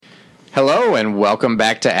Hello and welcome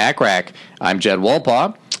back to ACCRAC. I'm Jed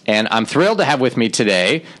Wolpaw, and I'm thrilled to have with me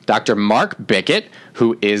today Dr. Mark Bickett,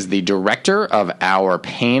 who is the director of our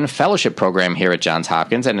pain fellowship program here at Johns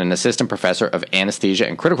Hopkins and an assistant professor of anesthesia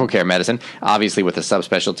and critical care medicine, obviously with a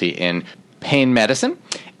subspecialty in pain medicine.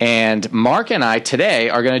 And Mark and I today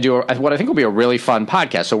are going to do what I think will be a really fun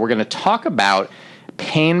podcast. So we're going to talk about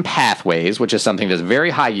pain pathways, which is something that's very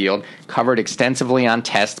high yield, covered extensively on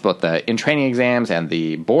tests, both the in-training exams and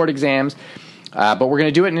the board exams. But we're going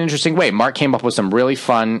to do it in an interesting way. Mark came up with some really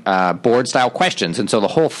fun board-style questions. And so the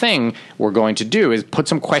whole thing we're going to do is put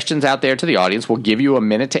some questions out there to the audience. We'll give you a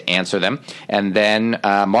minute to answer them. And then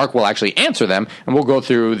Mark will actually answer them. And we'll go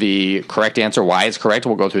through the correct answer, why it's correct.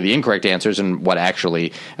 We'll go through the incorrect answers and what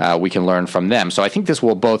actually we can learn from them. So I think this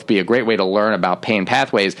will both be a great way to learn about pain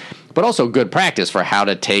pathways, but also good practice for how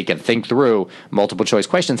to take and think through multiple choice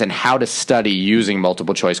questions and how to study using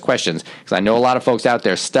multiple choice questions. Because I know a lot of folks out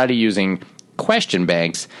there study using question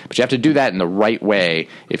banks, but you have to do that in the right way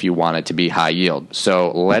if you want it to be high yield.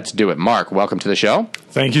 So let's do it. Mark, welcome to the show.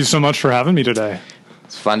 Thank you so much for having me today.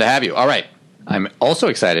 It's fun to have you. All right. I'm also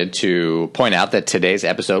excited to point out that today's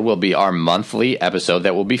episode will be our monthly episode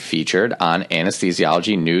that will be featured on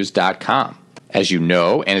anesthesiologynews.com. As you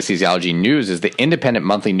know, Anesthesiology News is the independent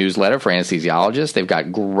monthly newsletter for anesthesiologists. They've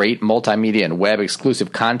got great multimedia and web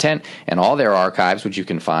exclusive content and all their archives, which you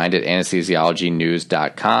can find at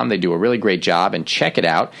anesthesiologynews.com. They do a really great job, and check it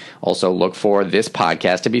out. Also, look for this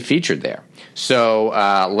podcast to be featured there. So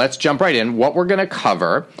let's jump right in. What we're going to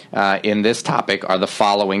cover in this topic are the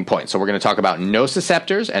following points. So we're going to talk about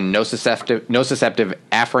nociceptors and nociceptive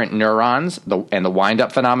afferent neurons and the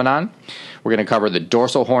wind-up phenomenon. We're going to cover the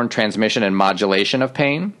dorsal horn transmission and modulation of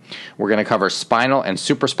pain. We're going to cover spinal and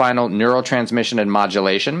supraspinal neurotransmission and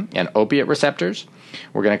modulation and opiate receptors.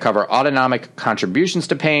 We're going to cover autonomic contributions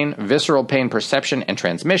to pain, visceral pain perception and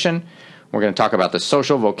transmission. We're going to talk about the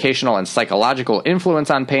social, vocational, and psychological influence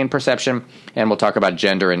on pain perception, and we'll talk about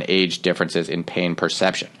gender and age differences in pain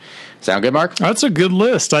perception. Sound good, Mark? That's a good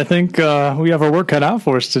list. I think we have our work cut out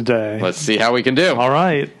for us today. Let's see how we can do. All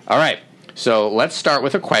right. So let's start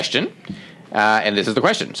with a question. And this is the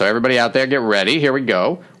question. So everybody out there, get ready. Here we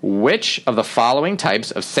go. Which of the following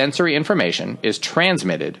types of sensory information is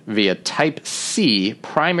transmitted via type C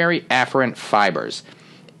primary afferent fibers?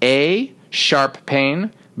 A, sharp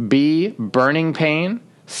pain. B, burning pain.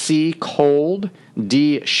 C, cold.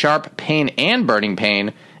 D, sharp pain and burning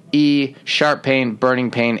pain. E, sharp pain,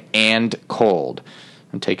 burning pain, and cold.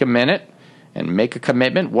 And take a minute and make a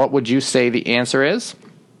commitment. What would you say the answer is?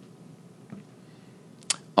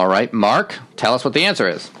 All right, Mark, tell us what the answer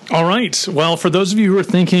is. All right. Well, for those of you who are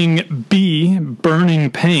thinking B, burning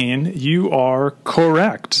pain, you are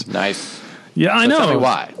correct. Nice. Yeah, I know. Tell me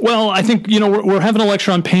why. Well, I think, we're having a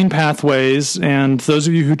lecture on pain pathways, and those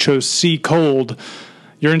of you who chose C, cold,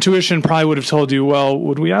 your intuition probably would have told you, well,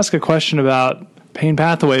 would we ask a question about pain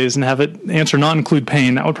pathways and have it answer not include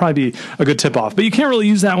pain? That would probably be a good tip-off. But you can't really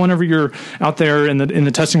use that whenever you're out there in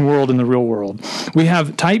the testing world, in the real world. We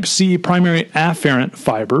have type C primary afferent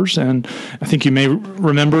fibers, and I think you may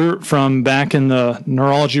remember from back in the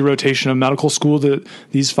neurology rotation of medical school that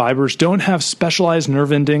these fibers don't have specialized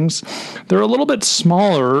nerve endings. They're a little bit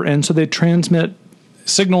smaller, and so they transmit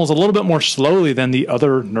signals a little bit more slowly than the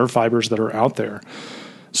other nerve fibers that are out there.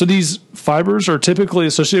 So these fibers are typically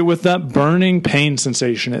associated with that burning pain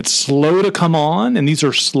sensation. It's slow to come on, and these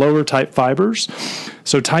are slower type fibers.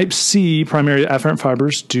 So type C primary afferent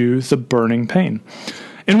fibers do the burning pain.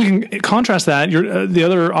 And we can contrast that. The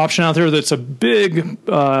other option out there that's a big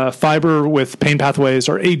fiber with pain pathways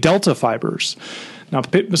are A delta fibers. Now,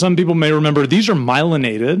 some people may remember these are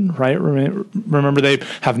myelinated, right? Remember, they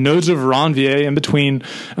have nodes of Ranvier in between,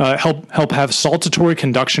 help have saltatory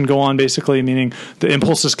conduction go on, basically, meaning the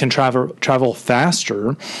impulses can travel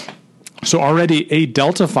faster. So already A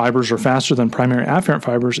delta fibers are faster than primary afferent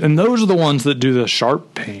fibers, and those are the ones that do the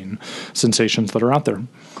sharp pain sensations that are out there.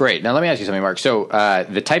 Great. Now, let me ask you something, Mark. So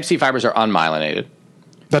the type C fibers are unmyelinated.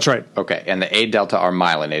 That's right. Okay, and the A delta are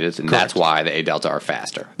myelinated, and Correct. That's why the A delta are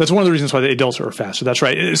faster. That's one of the reasons why the A delta are faster. That's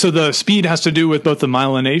right. So the speed has to do with both the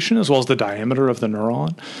myelination as well as the diameter of the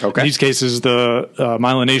neuron. Okay. In these cases, the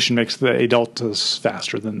myelination makes the A deltas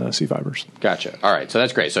faster than the C fibers. Gotcha. All right, so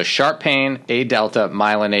that's great. So sharp pain, A delta,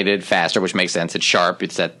 myelinated, faster, which makes sense. It's sharp.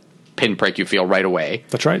 It's that pinprick you feel right away.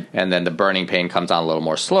 That's right. And then the burning pain comes on a little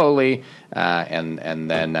more slowly, and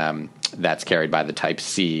then that's carried by the type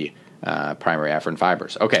C primary afferent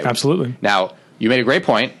fibers. Okay. Absolutely. Now, you made a great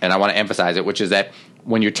point, and I want to emphasize it, which is that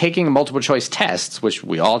when you're taking multiple choice tests, which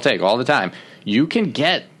we all take all the time, you can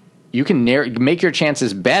make your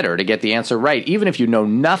chances better to get the answer right, even if you know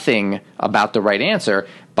nothing about the right answer,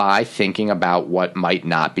 by thinking about what might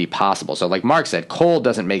not be possible. So like Mark said, cold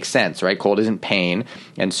doesn't make sense, right? Cold isn't pain.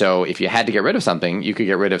 And so if you had to get rid of something, you could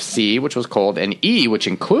get rid of C, which was cold, and E, which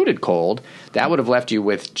included cold. That would have left you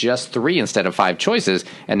with just 3 instead of 5 choices,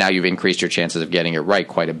 and now you've increased your chances of getting it right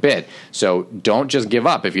quite a bit. So don't just give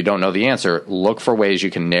up if you don't know the answer. Look for ways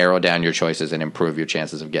you can narrow down your choices and improve your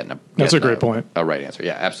chances of getting That's a great point. A right answer.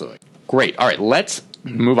 Yeah, absolutely. Great. All right, let's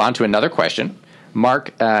move on to another question.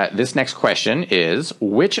 Mark, this next question is,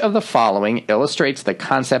 which of the following illustrates the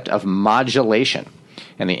concept of modulation?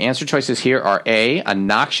 And the answer choices here are A,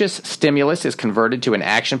 noxious stimulus is converted to an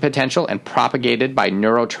action potential and propagated by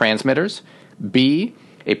neurotransmitters. B,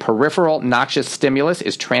 a peripheral noxious stimulus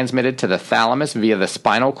is transmitted to the thalamus via the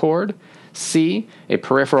spinal cord. C, a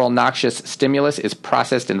peripheral noxious stimulus is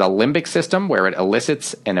processed in the limbic system where it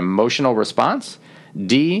elicits an emotional response.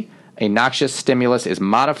 D, a noxious stimulus is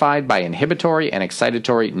modified by inhibitory and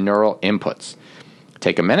excitatory neural inputs.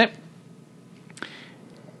 Take a minute.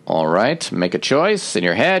 All right, make a choice in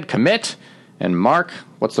your head, commit, and Mark,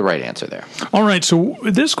 what's the right answer there? All right, so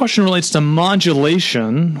this question relates to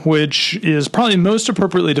modulation, which is probably most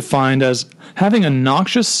appropriately defined as having a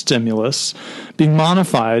noxious stimulus being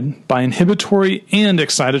modified by inhibitory and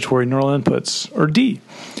excitatory neural inputs, or D.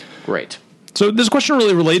 Great. So this question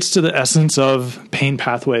really relates to the essence of pain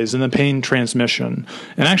pathways and the pain transmission.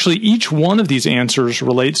 And actually, each one of these answers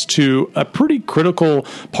relates to a pretty critical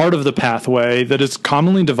part of the pathway that is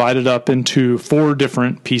commonly divided up into 4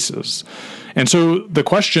 different pieces. And so the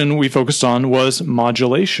question we focused on was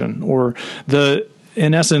modulation, or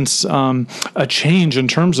in essence, a change in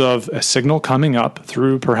terms of a signal coming up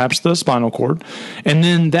through perhaps the spinal cord, and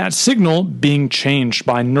then that signal being changed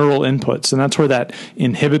by neural inputs. And that's where that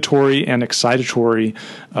inhibitory and excitatory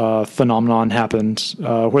phenomenon happens,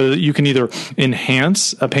 where you can either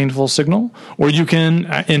enhance a painful signal or you can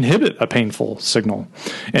inhibit a painful signal.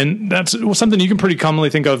 And that's something you can pretty commonly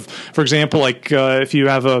think of, for example, like if you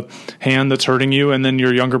have a hand that's hurting you and then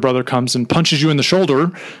your younger brother comes and punches you in the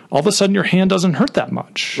shoulder, all of a sudden your hand doesn't hurt that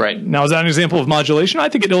much. Right. Now, is that an example of modulation? I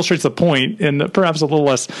think it illustrates the point in perhaps a little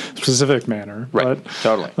less specific manner. Right. But,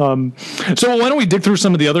 totally. So why don't we dig through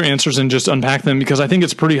some of the other answers and just unpack them, because I think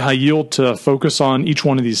it's pretty high yield to focus on each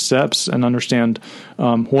one of these steps and understand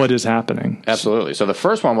what is happening. Absolutely. So the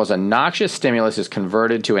first one was a noxious stimulus is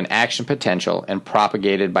converted to an action potential and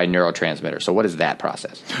propagated by neurotransmitters. So what is that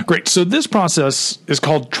process? Great. So this process is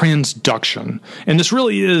called transduction. And this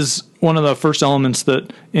really is one of the first elements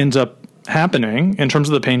that ends up happening in terms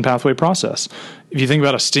of the pain pathway process. If you think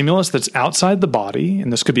about a stimulus that's outside the body,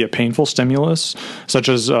 and this could be a painful stimulus, such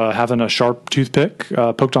as having a sharp toothpick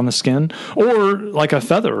poked on the skin, or like a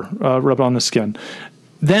feather rubbed on the skin,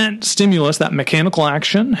 that stimulus, that mechanical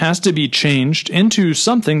action, has to be changed into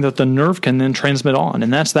something that the nerve can then transmit on.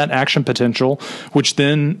 And that's that action potential, which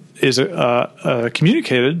then is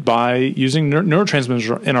communicated by using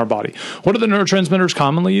neurotransmitters in our body. What are the neurotransmitters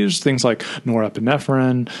commonly used? Things like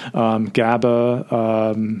norepinephrine,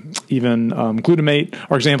 GABA, even glutamate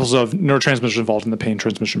are examples of neurotransmitters involved in the pain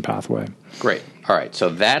transmission pathway. Great. All right. So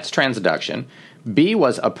that's transduction. B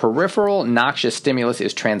was a peripheral noxious stimulus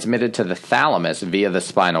is transmitted to the thalamus via the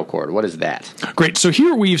spinal cord. What is that? Great. So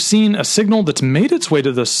here we've seen a signal that's made its way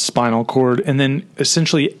to the spinal cord and then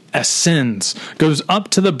essentially ascends, goes up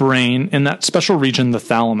to the brain in that special region, the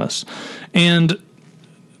thalamus. And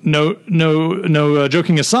no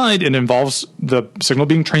joking aside, it involves the signal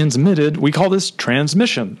being transmitted. We call this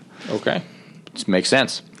transmission. Okay. This makes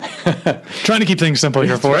sense. Trying to keep things simple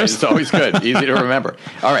here for us. It's always good. Easy to remember.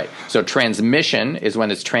 All right. So transmission is when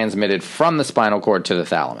it's transmitted from the spinal cord to the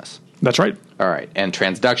thalamus. That's right. All right. And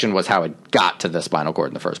transduction was how it got to the spinal cord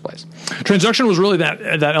in the first place. Transduction was really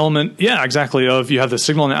that element, yeah, exactly, of you have the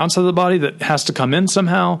signal on the outside of the body that has to come in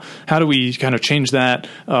somehow. How do we kind of change that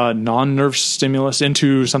non-nerve stimulus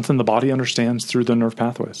into something the body understands through the nerve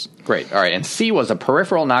pathways? Great. All right. And C was a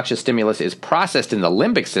peripheral noxious stimulus is processed in the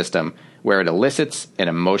limbic system where it elicits an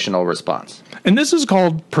emotional response. And this is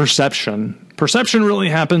called perception. Perception really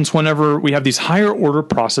happens whenever we have these higher order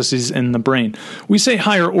processes in the brain. We say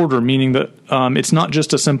higher order, meaning that it's not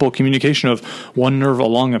just a simple communication of one nerve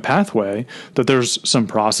along a pathway, that there's some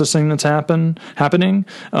processing that's happening.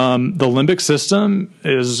 The limbic system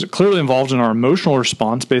is clearly involved in our emotional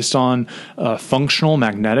response based on functional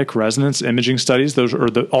magnetic resonance imaging studies. Those are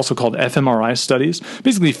also called fMRI studies,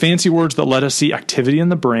 basically fancy words that let us see activity in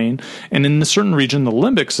the brain. And in a certain region, the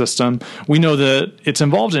limbic system, we know that it's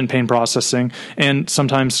involved in pain processing and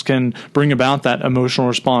sometimes can bring about that emotional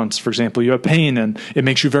response. For example, you have pain and it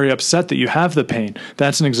makes you very upset that you have the pain.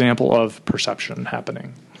 That's an example of perception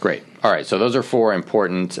happening. Great. All right, so those are four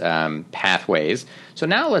important pathways. So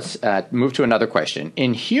now let's move to another question.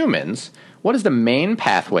 In humans, what is the main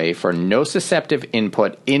pathway for nociceptive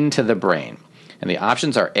input into the brain? And the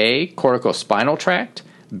options are A, corticospinal tract,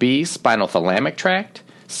 B, spinal thalamic tract,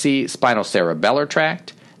 C, spinal cerebellar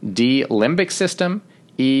tract, D, limbic system,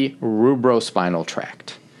 E, rubrospinal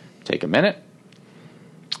tract. Take a minute,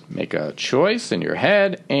 make a choice in your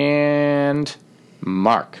head, and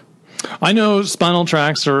mark. I know spinal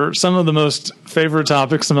tracts are some of the most favorite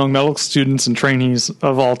topics among medical students and trainees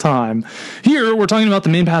of all time. Here, we're talking about the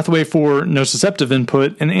main pathway for nociceptive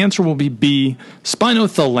input, and the answer will be B,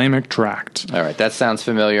 spinothalamic tract. All right, that sounds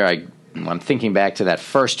familiar. I'm thinking back to that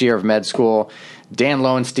first year of med school. Dan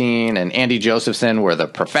Lowenstein and Andy Josephson were the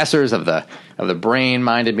professors of the brain,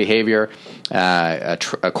 mind, and behavior, a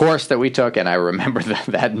course that we took, and I remember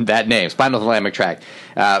that name, spinal thalamic tract.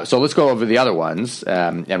 So let's go over the other ones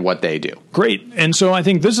and what they do. Great. And so I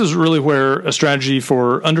think this is really where a strategy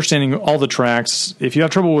for understanding all the tracts, if you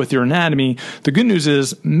have trouble with your anatomy, the good news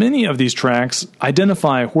is many of these tracts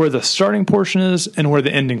identify where the starting portion is and where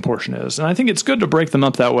the ending portion is. And I think it's good to break them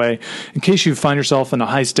up that way in case you find yourself in a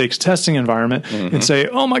high-stakes testing environment and say,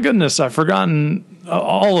 oh my goodness, I've forgotten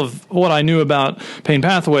all of what I knew about pain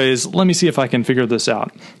pathways. Let me see if I can figure this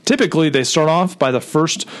out. Typically, they start off by the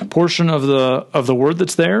first portion of the word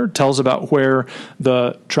that's there, tells about where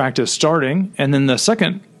the tract is starting, and then the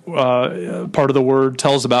second part of the word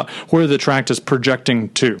tells about where the tract is projecting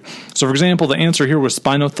to. So, for example, the answer here was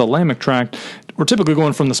spinothalamic tract. We're typically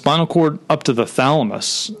going from the spinal cord up to the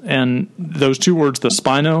thalamus. And those two words, the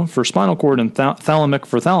spino for spinal cord and thalamic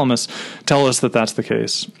for thalamus, tell us that that's the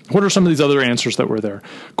case. What are some of these other answers that were there?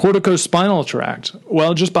 Corticospinal tract.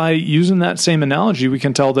 Well, just by using that same analogy, we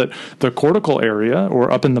can tell that the cortical area,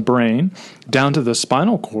 or up in the brain, down to the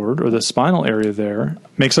spinal cord, or the spinal area there,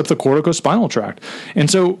 makes up the corticospinal tract. And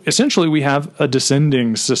so essentially we have a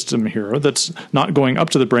descending system here that's not going up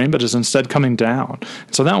to the brain, but is instead coming down.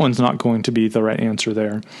 So that one's not going to be the right answer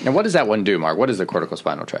there. And what does that one do, Mark? What is the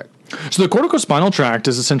corticospinal tract? So the corticospinal tract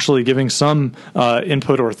is essentially giving some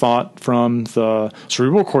input or thought from the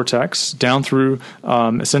cerebral cortex down through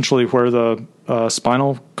essentially where the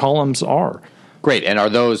spinal columns are. Great. And are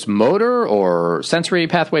those motor or sensory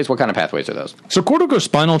pathways? What kind of pathways are those? So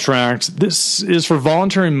corticospinal tract, this is for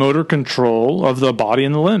voluntary motor control of the body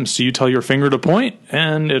and the limbs. So you tell your finger to point,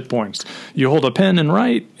 and it points. You hold a pen and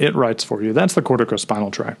write, it writes for you. That's the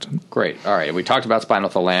corticospinal tract. Great. All right. We talked about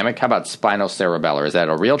spinothalamic. How about spinocerebellar? Is that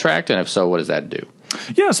a real tract? And if so, what does that do?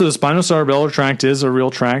 Yeah, so the spinocerebellar tract is a real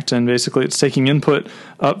tract, and basically it's taking input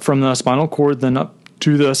up from the spinal cord, then up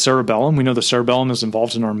to the cerebellum. We know the cerebellum is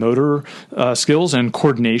involved in our motor skills and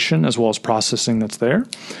coordination as well as processing that's there.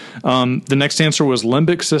 The next answer was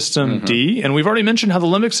limbic system D, and we've already mentioned how the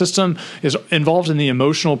limbic system is involved in the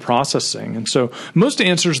emotional processing. And so most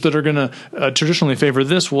answers that are going to traditionally favor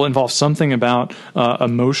this will involve something about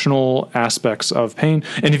emotional aspects of pain.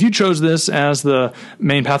 And if you chose this as the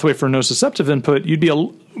main pathway for nociceptive input, you'd be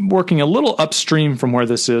working a little upstream from where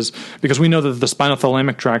this is, because we know that the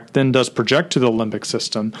spinothalamic tract then does project to the limbic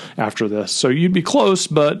system after this. So you'd be close,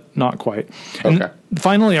 but not quite. Okay. And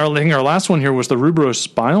finally, our last one here was the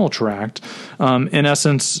rubrospinal tract. In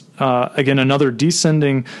essence, again, another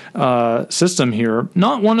descending system here.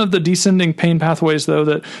 Not one of the descending pain pathways, though,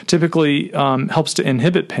 that typically helps to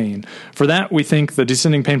inhibit pain. For that, we think the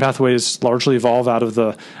descending pain pathways largely evolve out of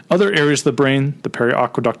the other areas of the brain, the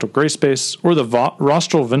periaqueductal gray space, or the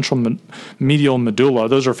rostral ventral medial medulla.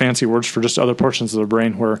 Those are fancy words for just other portions of the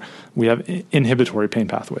brain where we have inhibitory pain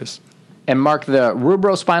pathways. And Mark, the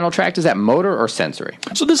rubrospinal tract, is that motor or sensory?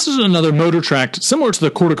 So this is another motor tract similar to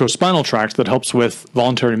the corticospinal tract that helps with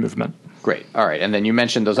voluntary movement. Great. All right. And then you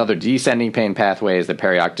mentioned those other descending pain pathways, the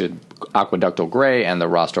periaqueductal gray and the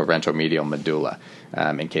rostroventral-medial medulla,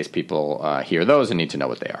 in case people hear those and need to know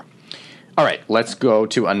what they are. All right. Let's go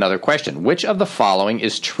to another question. Which of the following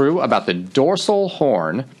is true about the dorsal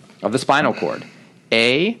horn of the spinal cord?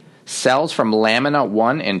 A, cells from lamina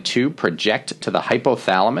 1 and 2 project to the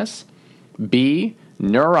hypothalamus. B,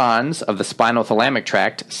 neurons of the spinothalamic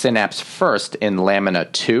tract synapse first in lamina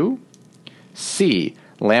 2. C,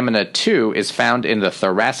 lamina 2 is found in the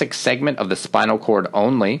thoracic segment of the spinal cord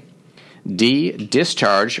only. D,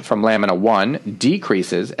 discharge from lamina 1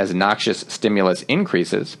 decreases as noxious stimulus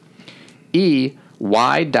increases. E,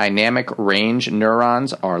 wide dynamic range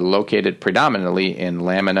neurons are located predominantly in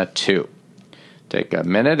lamina 2. Take a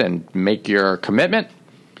minute and make your commitment.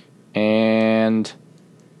 And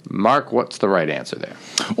Mark, what's the right answer there?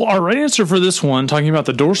 Well, our right answer for this one, talking about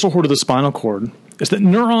the dorsal horn of the spinal cord, is that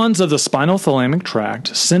neurons of the spinothalamic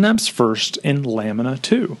tract synapse first in lamina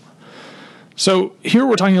 2. So here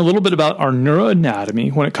we're talking a little bit about our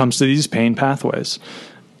neuroanatomy when it comes to these pain pathways.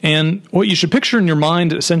 And what you should picture in your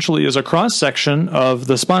mind essentially is a cross-section of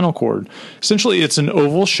the spinal cord. Essentially, it's an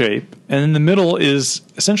oval shape, and in the middle is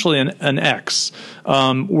essentially an X.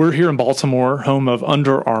 We're here in Baltimore, home of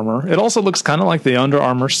Under Armour. It also looks kind of like the Under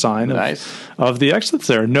Armour sign of the X that's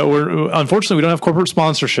there. No, unfortunately, we don't have corporate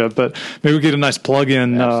sponsorship, but maybe we get a nice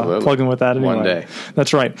plug-in with that anyway. One day.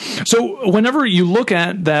 That's right. So whenever you look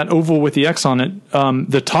at that oval with the X on it,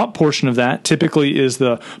 the top portion of that typically is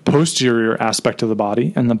the posterior aspect of the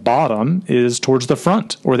body, and the bottom is towards the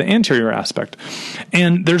front or the anterior aspect.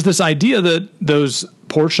 And there's this idea that those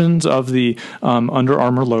portions of the Under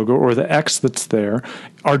Armour logo or the X that's there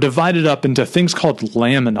are divided up into things called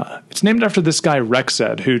lamina. It's named after this guy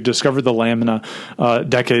Rexed who discovered the lamina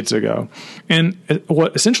decades ago. And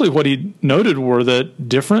what he noted were that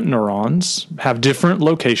different neurons have different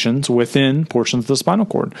locations within portions of the spinal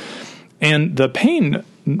cord. And the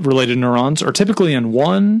pain-related neurons are typically in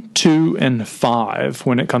 1, 2, and 5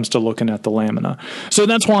 when it comes to looking at the lamina. So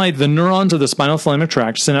that's why the neurons of the spinothalamic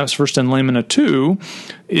tract, synapse first and lamina 2,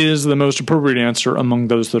 is the most appropriate answer among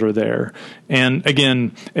those that are there. And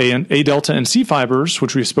again, A delta and C fibers,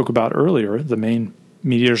 which we spoke about earlier, the main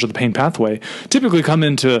mediators of the pain pathway, typically come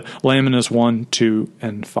into laminas 1, 2,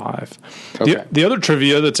 and 5. Okay. The other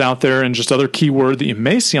trivia that's out there and just other keyword that you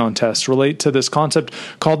may see on tests relate to this concept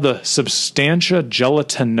called the substantia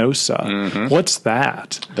gelatinosa. Mm-hmm. What's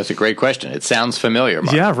that? That's a great question. It sounds familiar,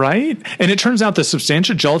 Mark. Yeah, right? And it turns out the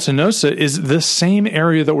substantia gelatinosa is the same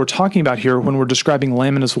area that we're talking about here when we're describing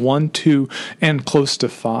laminas 1, 2, and close to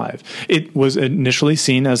 5. It was initially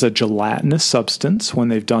seen as a gelatinous substance when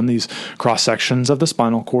they've done these cross-sections of the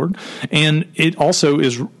spinal cord, and it also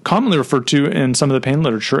is commonly referred to in some of the pain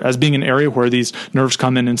literature as being an area where these nerves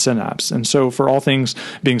come in synapse. And so for all things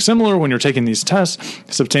being similar, when you're taking these tests,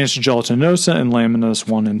 substantia gelatinosa and laminas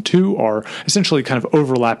 1 and 2 are essentially kind of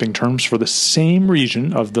overlapping terms for the same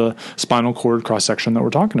region of the spinal cord cross-section that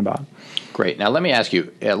we're talking about. Great. Now, let me ask you,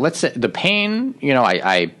 let's say the pain,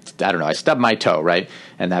 I don't know, I stub my toe, right?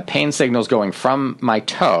 And that pain signal's going from my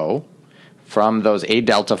toe, from those A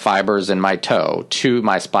delta fibers in my toe to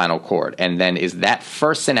my spinal cord. And then is that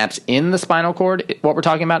first synapse in the spinal cord what we're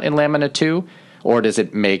talking about in lamina 2? Or does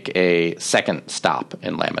it make a second stop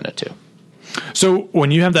in lamina 2? So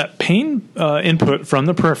when you have that pain input from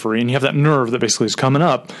the periphery and you have that nerve that basically is coming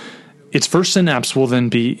up, its first synapse will then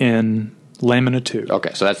be in lamina 2. Okay,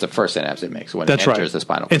 so that's the first synapse it makes when it enters the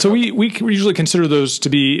spinal cord. And so we usually consider those to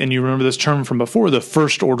be, and you remember this term from before, the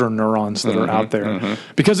first order neurons that are out there.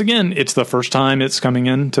 Mm-hmm. Because again, it's the first time it's coming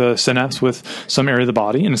into synapse with some area of the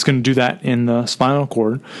body, and it's going to do that in the spinal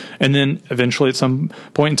cord. And then eventually at some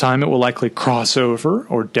point in time, it will likely cross over,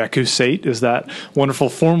 or decussate is that wonderful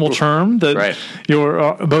formal term that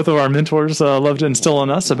both of our mentors love to instill in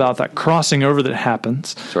us about that crossing over that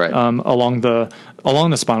happens along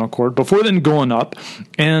the spinal cord before then going up.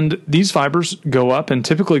 And these fibers go up and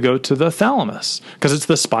typically go to the thalamus because it's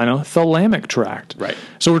the spinothalamic tract. Right.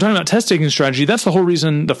 So we're talking about test taking strategy. That's the whole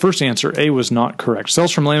reason the first answer, A, was not correct.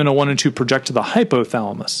 Cells from lamina 1 and 2 project to the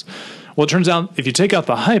hypothalamus. Well, it turns out if you take out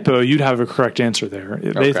the hypo, you'd have a correct answer there.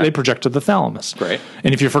 They project to the thalamus. Great.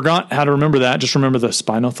 And if you forgot how to remember that, just remember the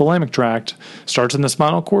spinothalamic tract starts in the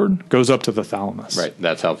spinal cord, goes up to the thalamus. Right.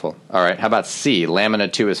 That's helpful. All right. How about C? Lamina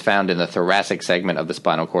 2 is found in the thoracic segment of the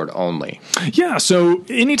spinal cord only. Yeah. So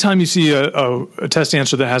anytime you see a test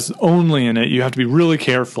answer that has only in it, you have to be really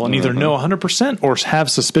careful and either know 100% or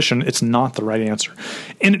have suspicion it's not the right answer.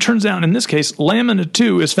 And it turns out in this case, lamina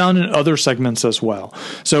 2 is found in other segments as well.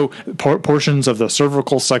 So portions of the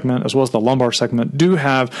cervical segment as well as the lumbar segment do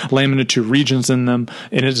have lamina 2 regions in them,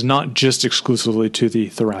 and it's not just exclusively to the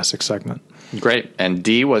thoracic segment. Great. And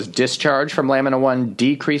D was discharge from lamina 1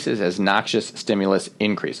 decreases as noxious stimulus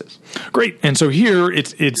increases. Great. And so here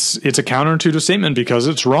it's a counterintuitive statement because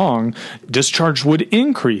it's wrong. Discharge would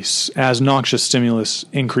increase as noxious stimulus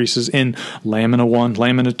increases in lamina 1,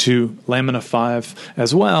 lamina 2, lamina 5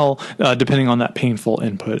 as well, depending on that painful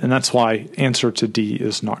input. And that's why answer to D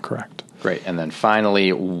is not correct. Great. And then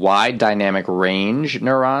finally, wide dynamic range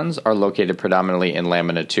neurons are located predominantly in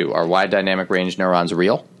lamina 2. Are wide dynamic range neurons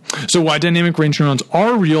real? So wide dynamic range neurons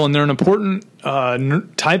are real, and they're an important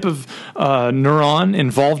type of neuron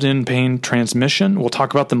involved in pain transmission. We'll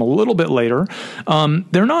talk about them a little bit later.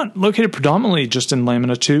 They're not located predominantly just in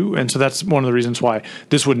lamina 2, and so that's one of the reasons why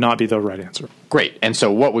this would not be the right answer. Great. And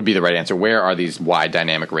so what would be the right answer? Where are these wide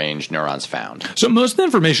dynamic range neurons found? So most of the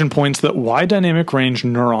information points that wide dynamic range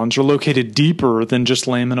neurons are located deeper than just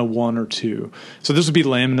lamina 1 or 2. So this would be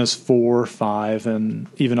laminas 4, 5, and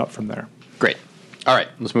even up from there. Great. All right,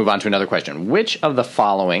 let's move on to another question. Which of the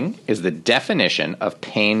following is the definition of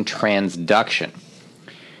pain transduction?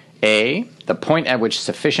 A, the point at which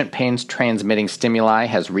sufficient pain-transmitting stimuli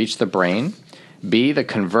has reached the brain. B, the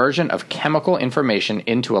conversion of chemical information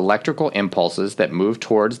into electrical impulses that move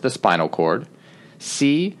towards the spinal cord.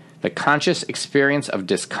 C, the conscious experience of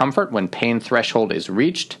discomfort when pain threshold is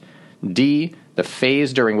reached. D, the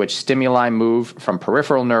phase during which stimuli move from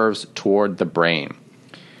peripheral nerves toward the brain.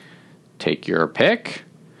 Take your pick.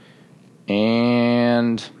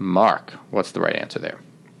 And Mark, what's the right answer there?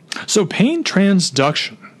 So pain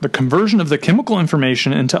transduction, the conversion of the chemical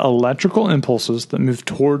information into electrical impulses that move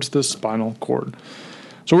towards the spinal cord.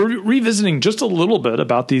 So we're revisiting just a little bit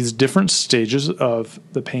about these different stages of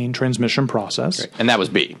the pain transmission process. Great. And that was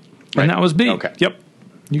B. Right? And that was B. Okay. Yep.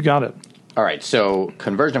 You got it. All right. So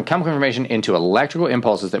conversion of chemical information into electrical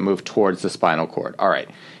impulses that move towards the spinal cord. All right.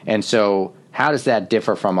 And so how does that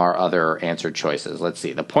differ from our other answer choices? Let's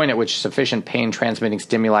see. The point at which sufficient pain-transmitting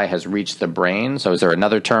stimuli has reached the brain. So is there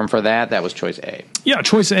another term for that? That was choice A. Yeah,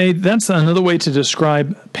 choice A, that's another way to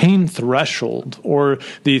describe pain threshold, or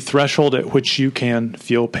the threshold at which you can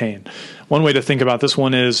feel pain. One way to think about this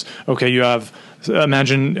one is, okay,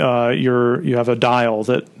 imagine you have a dial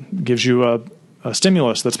that gives you a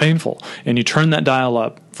stimulus that's painful, and you turn that dial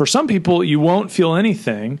up. For some people, you won't feel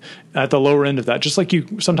anything at the lower end of that. Just like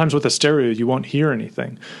you sometimes with a stereo, you won't hear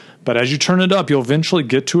anything. But as you turn it up, you'll eventually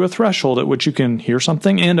get to a threshold at which you can hear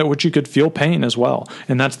something and at which you could feel pain as well.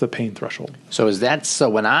 And that's the pain threshold. So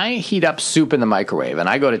when I heat up soup in the microwave and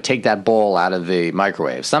I go to take that bowl out of the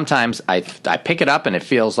microwave, sometimes I pick it up and it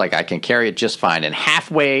feels like I can carry it just fine. And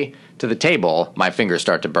halfway to the table, my fingers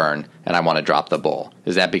start to burn and I want to drop the bowl.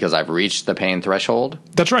 Is that because I've reached the pain threshold?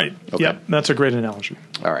 That's right. Okay. Yep, that's a great analogy.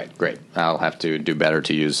 All right, great. I'll have to do better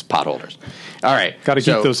to use pot holders. All right. Got to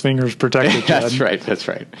keep those fingers protected, Chad. That's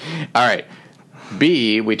right. All right.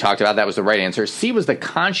 B, we talked about, that was the right answer. C was the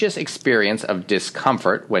conscious experience of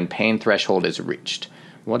discomfort when pain threshold is reached.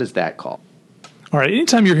 What is that called? All right,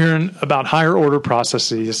 anytime you're hearing about higher order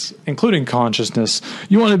processes, including consciousness,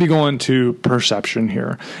 you want to be going to perception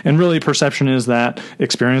here. And really, perception is that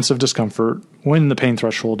experience of discomfort when the pain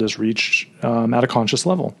threshold is reached at a conscious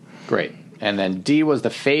level. Great. And then D was the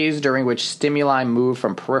phase during which stimuli move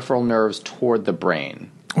from peripheral nerves toward the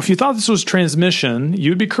brain. If you thought this was transmission,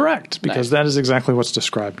 you'd be correct, because that is exactly what's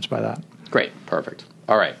described by that. Great. Perfect.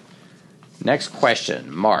 All right. Next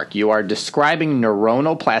question. Mark, you are describing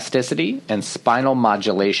neuronal plasticity and spinal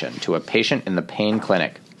modulation to a patient in the pain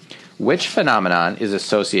clinic. Which phenomenon is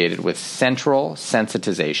associated with central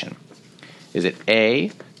sensitization? Is it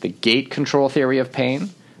A, the gate control theory of pain,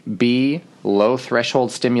 B, low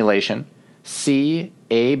threshold stimulation, C,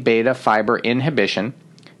 A-beta fiber inhibition,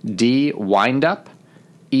 D, wind-up,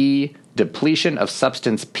 E, depletion of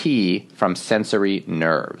substance P from sensory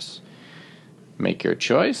nerves? Make your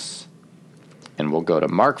choice. And we'll go to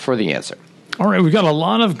Mark for the answer. All right, we've got a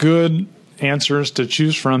lot of good answers to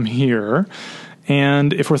choose from here.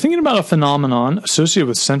 And if we're thinking about a phenomenon associated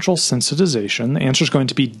with central sensitization, the answer is going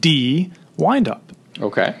to be D, wind-up.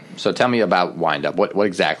 Okay. So tell me about wind-up. What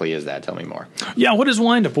exactly is that? Tell me more. Yeah, what is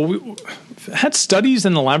wind-up? Well, we've had studies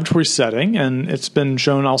in the laboratory setting, and it's been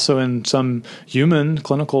shown also in some human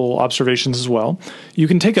clinical observations as well. You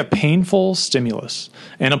can take a painful stimulus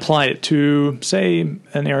and apply it to, say,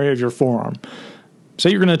 an area of your forearm. Say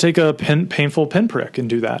you're going to take a painful pinprick and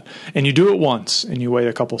do that. And you do it once, and you wait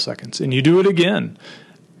a couple seconds. And you do it again.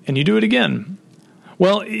 And you do it again.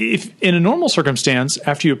 Well, if in a normal circumstance,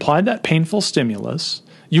 after you applied that painful stimulus,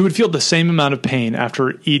 you would feel the same amount of pain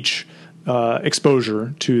after each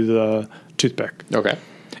exposure to the toothpick. Okay.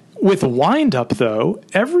 With wind-up, though,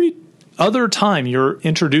 every other time you're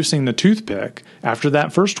introducing the toothpick after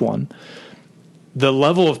that first one, the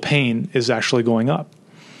level of pain is actually going up.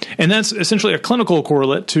 And that's essentially a clinical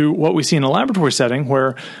correlate to what we see in a laboratory setting,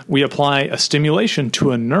 where we apply a stimulation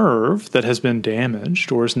to a nerve that has been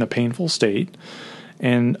damaged or is in a painful state.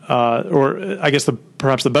 And, or I guess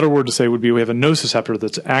perhaps the better word to say would be we have a nociceptor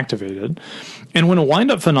that's activated. And when a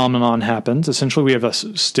wind-up phenomenon happens, essentially we have a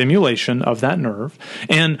stimulation of that nerve.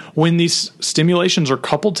 And when these stimulations are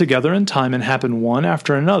coupled together in time and happen one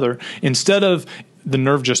after another, instead of the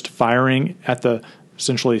nerve just firing at the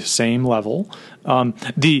essentially same level,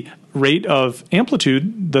 the rate of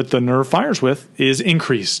amplitude that the nerve fires with is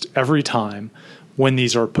increased every time when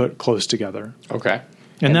these are put close together. Okay.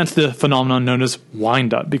 And that's the phenomenon known as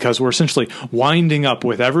wind-up, because we're essentially winding up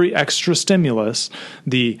with every extra stimulus.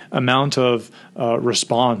 The amount of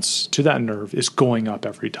response to that nerve is going up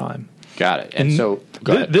every time. Got it. And so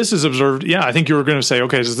go ahead. This is observed. Yeah, I think you were going to say,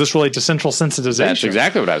 okay, does this relate to central sensitization? That's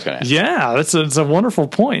exactly what I was going to ask. Yeah, that's a wonderful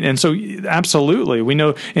point. And so absolutely, we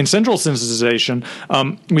know in central sensitization,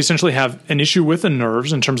 we essentially have an issue with the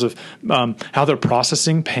nerves in terms of how they're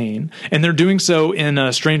processing pain, and they're doing so in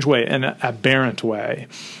a strange way, an aberrant way.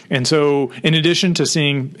 And so in addition to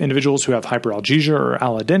seeing individuals who have hyperalgesia or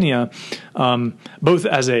allodynia, both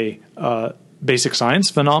as a basic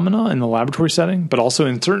science phenomena in the laboratory setting, but also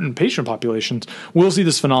in certain patient populations, we'll see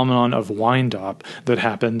this phenomenon of wind-up that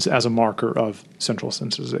happens as a marker of central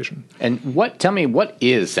sensitization. And tell me, what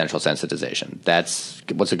is central sensitization?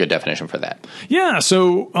 What's a good definition for that? Yeah,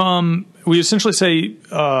 so we essentially say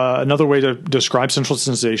another way to describe central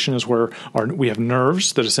sensitization is where we have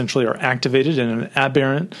nerves that essentially are activated in an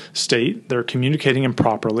aberrant state. They're communicating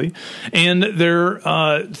improperly, and their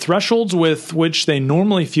thresholds with which they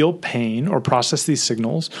normally feel pain or process these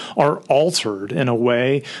signals are altered in a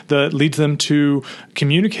way that leads them to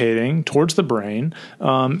communicating towards the brain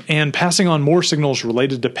and passing on more signals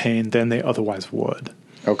related to pain than they otherwise would.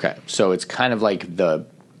 Okay, so it's kind of like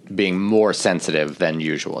being more sensitive than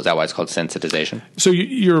usual. Is that why it's called sensitization? So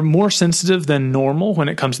you're more sensitive than normal when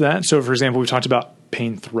it comes to that. So, for example, we talked about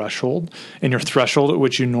pain threshold, and your threshold at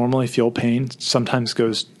which you normally feel pain sometimes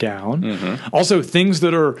goes down. Mm-hmm. Also, things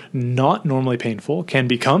that are not normally painful can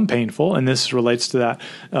become painful, and this relates to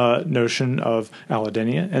that notion of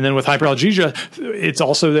allodynia. And then with hyperalgesia, it's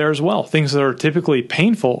also there as well. Things that are typically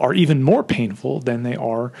painful are even more painful than they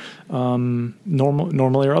are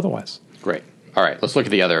normally or otherwise. Great. All right, let's look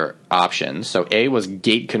at the other options. So A was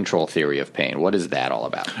gate control theory of pain. What is that all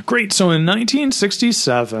about? Great. So in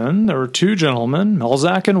 1967, there were two gentlemen,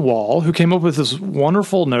 Melzack and Wall, who came up with this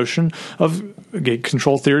wonderful notion of gate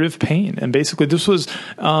control theory of pain. And basically this was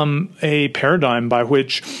a paradigm by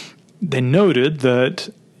which they noted that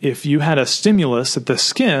if you had a stimulus at the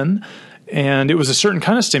skin, and it was a certain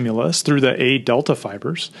kind of stimulus through the A delta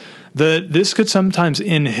fibers, that this could sometimes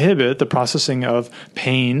inhibit the processing of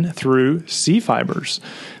pain through C fibers.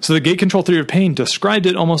 So the gate control theory of pain described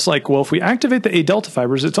it almost like, well, if we activate the A delta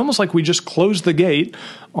fibers, it's almost like we just close the gate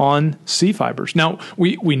on C fibers. Now,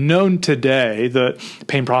 we know today that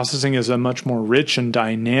pain processing is a much more rich and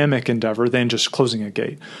dynamic endeavor than just closing a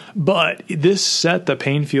gate. But this set the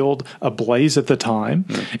pain field ablaze at the time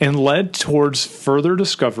and led towards further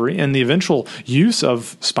discovery and the eventual use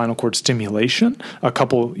of spinal cord stimulation a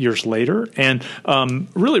couple years later, and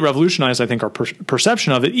really revolutionized, I think, our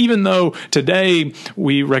perception of it, even though today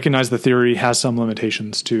we recognize the theory has some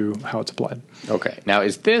limitations to how it's applied. Okay. Now,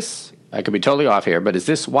 is this, I could be totally off here, but is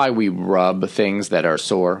this why we rub things that are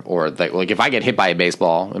sore? Or like if I get hit by a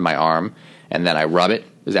baseball in my arm and then I rub it,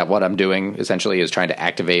 is that what I'm doing essentially, is trying to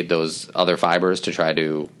activate those other fibers to try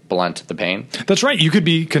to blunt the pain? That's right. You could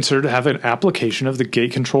be considered to have an application of the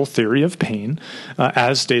gate control theory of pain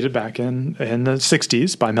as stated back in the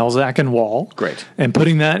 60s by Melzack and Wall. Great. And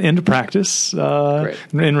putting that into practice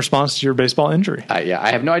in response to your baseball injury. Yeah,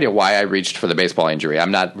 I have no idea why I reached for the baseball injury.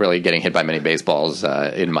 I'm not really getting hit by many baseballs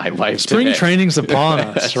in my life Spring today. Training's upon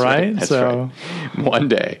us, That's right? That's right. One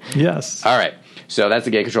day. Yes. All right. So that's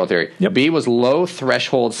the gate control theory. Yep. B was low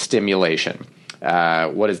threshold stimulation.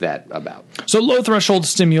 What is that about? So low threshold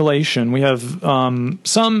stimulation, we have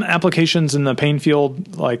some applications in the pain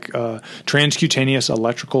field like transcutaneous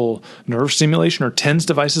electrical nerve stimulation or TENS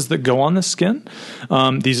devices that go on the skin.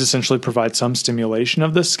 These essentially provide some stimulation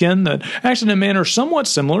of the skin that acts in a manner somewhat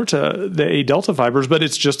similar to the A delta fibers, but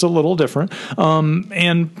it's just a little different,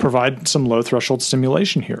 and provide some low threshold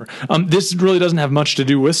stimulation here. This really doesn't have much to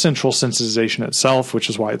do with central sensitization itself, which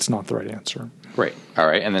is why it's not the right answer. Great. All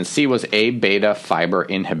right. And then C was A beta fiber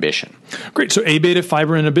inhibition. Great. So A beta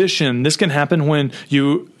fiber inhibition, this can happen when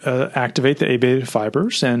you activate the A beta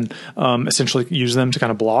fibers and essentially use them to kind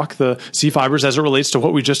of block the C fibers as it relates to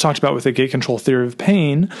what we just talked about with the gate control theory of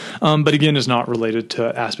pain, but again is not related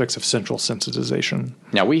to aspects of central sensitization.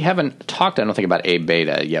 Now, we haven't talked, I don't think, about A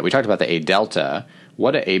beta yet. We talked about the A delta.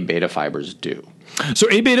 What do A beta fibers do? So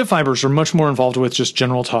A beta fibers are much more involved with just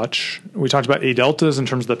general touch. We talked about A deltas in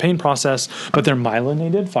terms of the pain process, but they're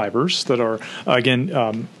myelinated fibers that are,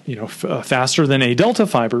 again, faster than A delta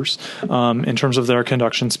fibers in terms of their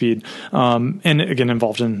conduction speed, and again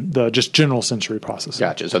involved in the just general sensory processing.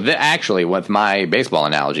 Gotcha. So actually, with my baseball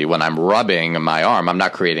analogy, when I'm rubbing my arm, I'm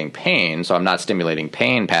not creating pain, so I'm not stimulating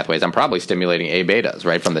pain pathways. I'm probably stimulating A betas,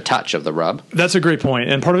 right, from the touch of the rub. That's a great point,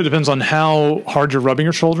 and part of it depends on how hard you're rubbing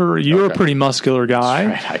your shoulder. You're a pretty muscular muscular guy.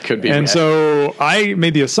 Right, I could be. And so I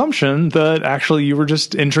made the assumption that actually you were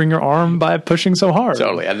just injuring your arm by pushing so hard.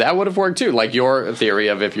 Totally. And that would have worked too. Like your theory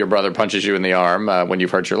of if your brother punches you in the arm when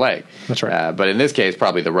you've hurt your leg. That's right. But in this case,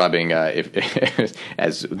 probably the rubbing, if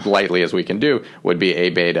as lightly as we can do, would be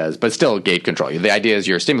A betas, but still gate control. The idea is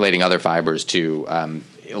you're stimulating other fibers to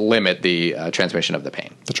limit the transmission of the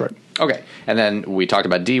pain. That's right. Okay. And then we talked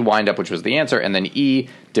about D, wind up, which was the answer. And then E,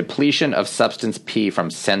 depletion of substance P from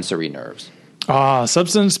sensory nerves.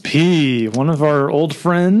 Substance P, one of our old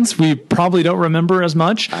friends. We probably don't remember as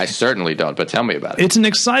much. I certainly don't, but tell me about it. It's an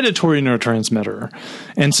excitatory neurotransmitter.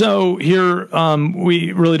 And so here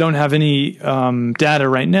we really don't have any data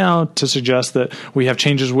right now to suggest that we have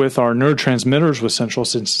changes with our neurotransmitters with central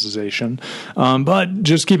sensitization. But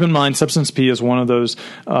just keep in mind, substance P is one of those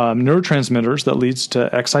neurotransmitters that leads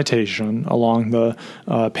to excitation along the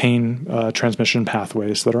pain transmission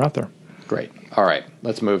pathways that are out there. Great. All right.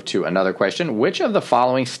 Let's move to another question. Which of the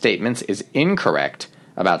following statements is incorrect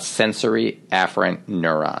about sensory afferent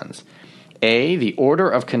neurons? A, the order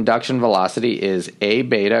of conduction velocity is A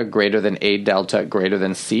beta greater than A delta greater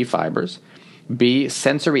than C fibers. B,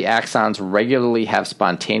 sensory axons regularly have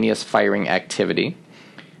spontaneous firing activity.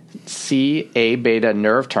 C, A beta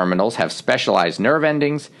nerve terminals have specialized nerve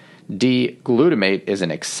endings. D, glutamate is an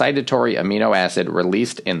excitatory amino acid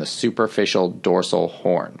released in the superficial dorsal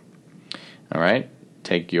horn. All right,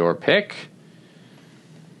 take your pick.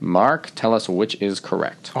 Mark, tell us which is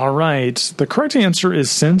correct. All right. The correct answer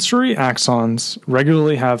is sensory axons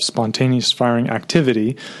regularly have spontaneous firing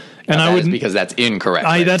activity. And that is because that's incorrect.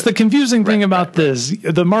 Right? That's the confusing thing about this.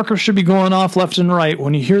 The marker should be going off left and right.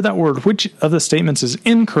 When you hear that word, which of the statements is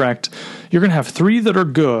incorrect, you're going to have 3 that are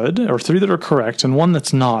good or 3 that are correct and 1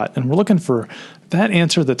 that's not. And we're looking for that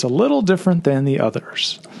answer that's a little different than the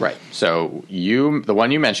others. Right. So the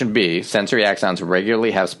one you mentioned, B, sensory axons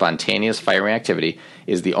regularly have spontaneous firing activity,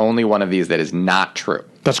 is the only one of these that is not true.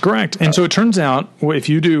 That's correct. And so it turns out if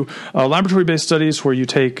you do laboratory-based studies where you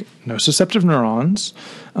take nociceptive neurons,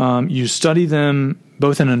 you study them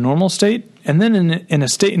both in a normal state and then in a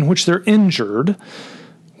state in which they're injured,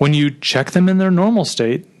 when you check them in their normal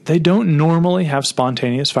state, they don't normally have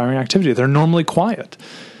spontaneous firing activity. They're normally quiet.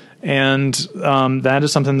 And that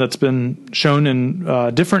is something that's been shown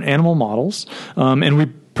in different animal models, and we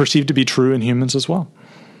perceive to be true in humans as well.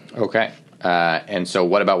 Okay. And so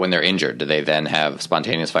what about when they're injured? Do they then have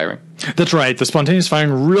spontaneous firing? That's right. The spontaneous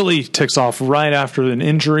firing really ticks off right after an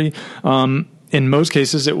injury. In most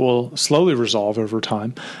cases, it will slowly resolve over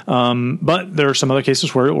time. But there are some other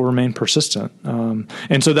cases where it will remain persistent.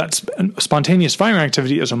 And so that spontaneous firing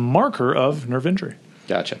activity is a marker of nerve injury.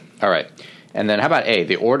 Gotcha. All right. And then how about A?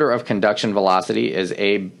 The order of conduction velocity is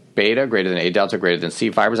A beta greater than A delta greater than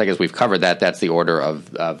C fibers. I guess we've covered that. That's the order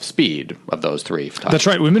of speed of those 3. That's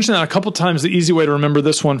right. We mentioned that a couple times. The easy way to remember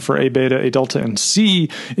this one for A beta, A delta, and C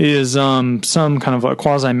is some kind of a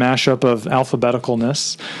quasi mashup of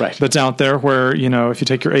alphabeticalness that's out there where, if you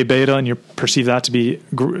take your A beta and you perceive that to be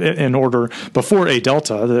in order before A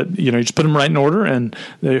delta, that, you just put them right in order and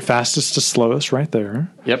the fastest to slowest right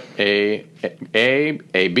there. Yep. A,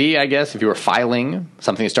 B, I guess. If you were filing,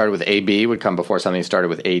 something that started with AB would come before something that started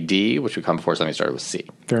with AD, which would come before something that started with C.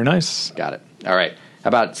 Very nice. Got it. All right. How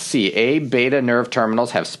about C? A beta nerve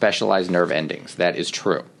terminals have specialized nerve endings. That is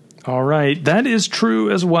true. All right. That is true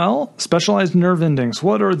as well. Specialized nerve endings.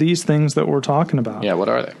 What are these things that we're talking about? Yeah, what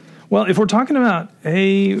are they? Well, if we're talking about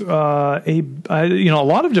a lot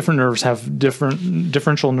of different nerves have different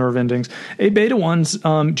differential nerve endings. A beta ones.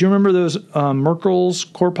 Do you remember those Merkel's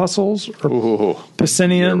corpuscles or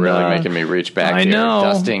Pacinian? You're really making me reach back. I know,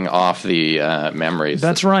 dusting off the memories.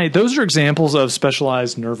 That's right. Those are examples of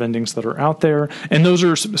specialized nerve endings that are out there, and those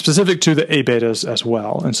are specific to the A betas as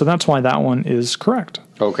well. And so that's why that one is correct.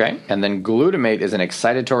 Okay. And then glutamate is an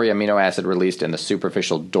excitatory amino acid released in the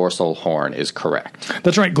superficial dorsal horn is correct.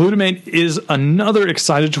 That's right. Glutamate is another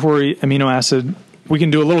excitatory amino acid. We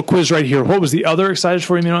can do a little quiz right here. What was the other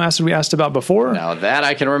excitatory amino acid we asked about before? Now that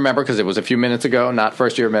I can remember because it was a few minutes ago, not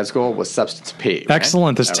first year of med school, was substance P. Right?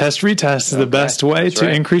 Excellent. This test-retest is the best way to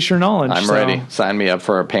increase your knowledge. I'm ready. Sign me up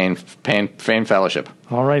for a pain fellowship.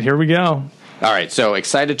 All right, here we go. All right, so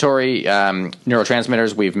excitatory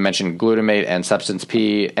neurotransmitters, we've mentioned glutamate and substance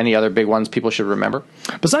P. Any other big ones people should remember?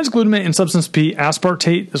 Besides glutamate and substance P,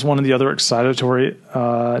 aspartate is one of the other excitatory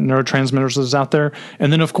neurotransmitters that's out there.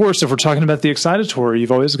 And then, of course, if we're talking about the excitatory,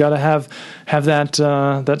 you've always got to have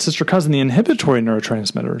that sister cousin, the inhibitory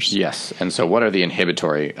neurotransmitters. Yes, and so what are the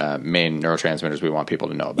inhibitory main neurotransmitters we want people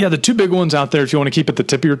to know about? Yeah, the 2 big ones out there, if you want to keep at the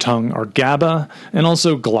tip of your tongue, are GABA and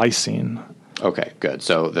also glycine. Okay, good.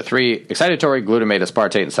 So the 3, excitatory, glutamate,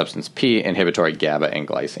 aspartate, and substance P, inhibitory, GABA, and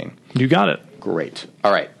glycine. You got it. Great.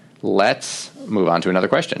 All right. Let's move on to another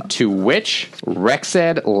question. To which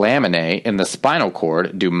Rexed laminae in the spinal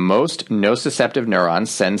cord do most nociceptive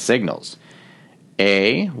neurons send signals?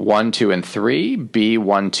 A, 1, 2, and 3, B,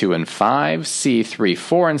 1, 2, and 5, C, 3,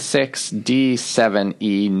 4, and 6, D, 7,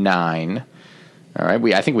 E, 9. All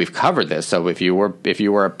right, I think we've covered this. So if you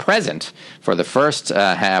were present for the first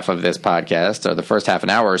half of this podcast, or the first half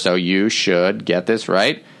an hour or so, you should get this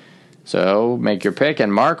right. So make your pick.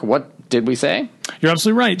 And Mark, what did we say? You're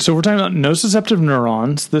absolutely right. So we're talking about nociceptive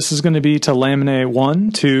neurons. This is going to be to laminae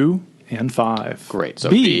 1, 2, and 5. Great. So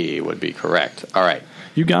B would be correct. All right.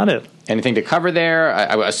 You got it. Anything to cover there?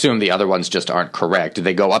 I assume the other ones just aren't correct. Did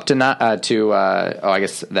they go up to I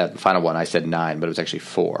guess that final one I said 9, but it was actually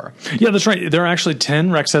 4. Yeah, that's right. There are actually 10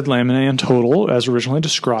 Rexed laminae in total, as originally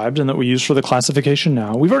described, and that we use for the classification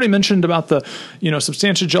now. We've already mentioned about the,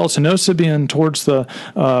 substantia gelatinosa being towards the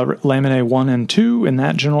laminae 1 and 2 in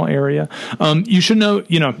that general area. You should know,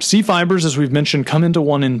 C fibers, as we've mentioned, come into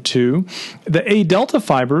 1 and 2. The A delta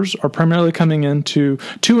fibers are primarily coming into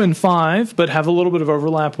 2 and 5, but have a little bit of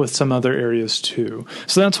overlap with some other areas too.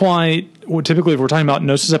 So that's why typically if we're talking about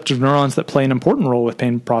nociceptive neurons that play an important role with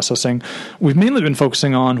pain processing, we've mainly been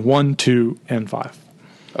focusing on 1, 2, and 5.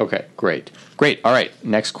 Okay, great. All right,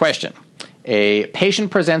 next question. A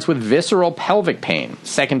patient presents with visceral pelvic pain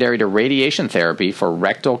secondary to radiation therapy for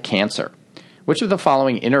rectal cancer. Which of the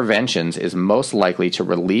following interventions is most likely to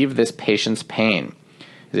relieve this patient's pain?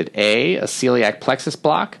 Is it A, a celiac plexus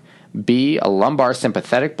block, B, a lumbar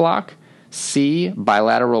sympathetic block, C,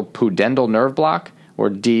 bilateral pudendal nerve block, or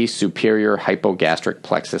D, superior hypogastric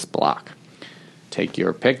plexus block? Take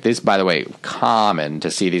your pick. This, by the way, common to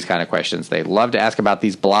see these kind of questions. They love to ask about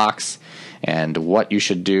these blocks and what you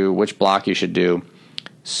should do, which block you should do.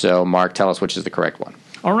 So, Mark, tell us which is the correct one.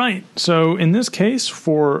 All right. So in this case,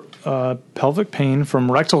 for pelvic pain from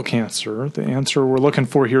rectal cancer, the answer we're looking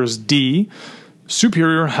for here is D,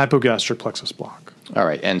 superior hypogastric plexus block. All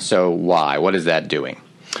right. And so why? What is that doing?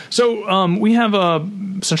 So we have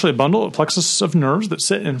essentially a bundle of plexus of nerves that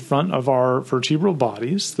sit in front of our vertebral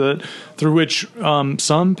bodies through which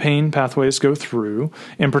some pain pathways go through,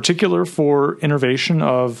 in particular for innervation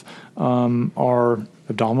of our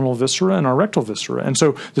abdominal viscera and our rectal viscera. And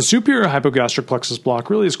so the superior hypogastric plexus block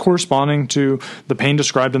really is corresponding to the pain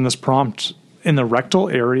described in this prompt in the rectal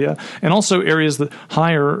area, and also areas that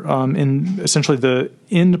higher in essentially the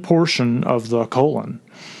end portion of the colon.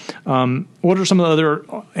 What are some of the other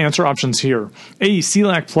answer options here? A,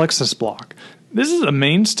 celiac plexus block. This is a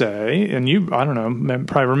mainstay, and I don't know,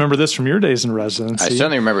 probably remember this from your days in residency. I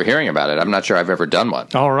certainly remember hearing about it. I'm not sure I've ever done one.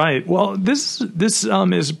 All right. Well, this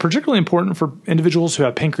is particularly important for individuals who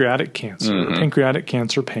have pancreatic cancer, or pancreatic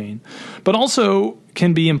cancer pain, but also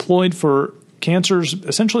can be employed for cancers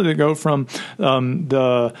essentially that go from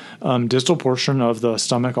the distal portion of the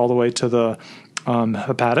stomach all the way to the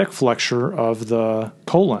hepatic flexure of the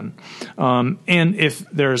colon. And if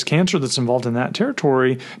there's cancer that's involved in that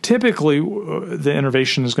territory, typically the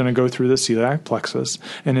innervation is going to go through the celiac plexus,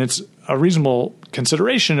 and it's a reasonable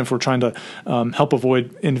consideration if we're trying to help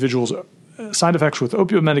avoid individuals' side effects with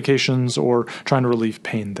opioid medications or trying to relieve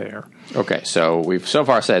pain there. Okay, so we've so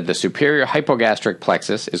far said the superior hypogastric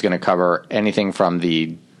plexus is going to cover anything from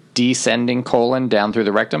the descending colon down through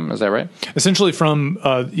the rectum. Is that right? Essentially from,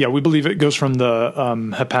 we believe it goes from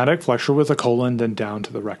the hepatic flexure with the colon then down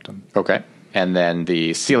to the rectum. Okay. And then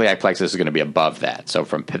the celiac plexus is going to be above that. So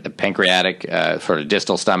from the pancreatic, sort of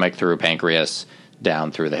distal stomach through pancreas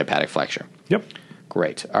down through the hepatic flexure. Yep.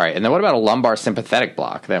 Great. All right. And then what about a lumbar sympathetic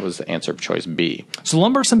block? That was answer choice B. So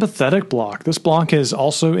lumbar sympathetic block, this block is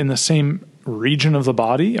also in the same region of the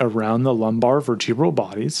body around the lumbar vertebral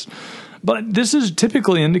bodies. But this is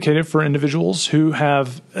typically indicated for individuals who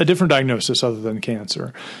have a different diagnosis other than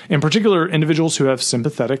cancer. In particular, individuals who have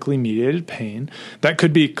sympathetically mediated pain. That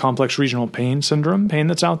could be complex regional pain syndrome, pain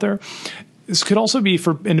that's out there. This could also be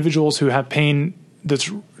for individuals who have pain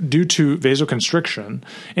that's due to vasoconstriction.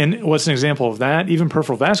 And what's an example of that? Even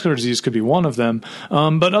peripheral vascular disease could be one of them,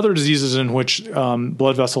 but other diseases in which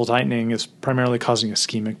blood vessel tightening is primarily causing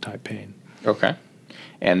ischemic type pain. Okay.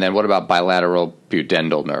 And then what about bilateral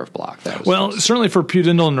pudendal nerve block? Certainly for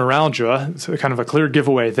pudendal neuralgia, it's kind of a clear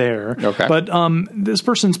giveaway there. Okay. But this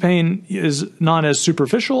person's pain is not as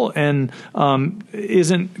superficial and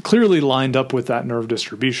isn't clearly lined up with that nerve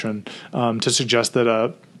distribution to suggest that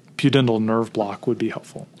a pudendal nerve block would be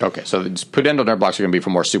helpful. Okay, so the pudendal nerve blocks are going to be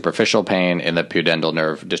for more superficial pain in the pudendal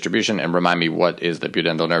nerve distribution. And remind me, what is the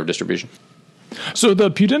pudendal nerve distribution? So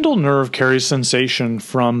the pudendal nerve carries sensation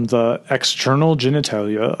from the external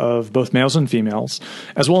genitalia of both males and females,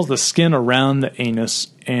 as well as the skin around the anus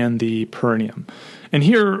and the perineum. And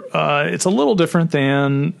here, it's a little different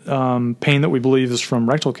than pain that we believe is from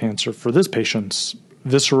rectal cancer for this patient's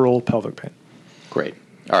visceral pelvic pain. Great.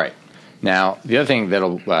 All right. Now, the other thing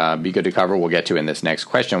that'll be good to cover, we'll get to in this next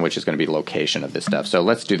question, which is going to be location of this stuff. So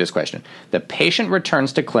let's do this question. The patient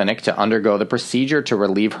returns to clinic to undergo the procedure to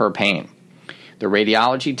relieve her pain. The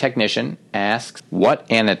radiology technician asks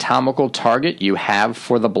what anatomical target you have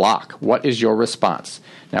for the block. What is your response?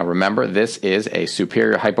 Now, remember, this is a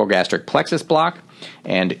superior hypogastric plexus block.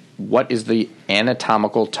 And what is the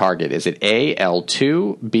anatomical target? Is it A,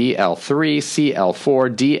 L2, B, L3, C,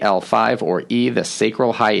 L4, D, L5, or E, the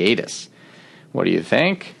sacral hiatus? What do you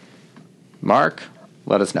think? Mark,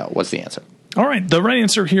 let us know. What's the answer? All right. The right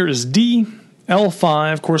answer here is D,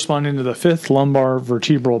 L5, corresponding to the fifth lumbar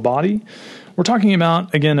vertebral body. We're talking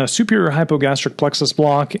about, again, a superior hypogastric plexus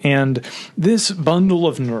block, and this bundle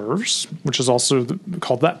of nerves, which is also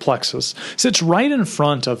called that plexus, sits right in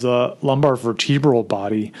front of the lumbar vertebral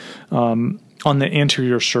body on the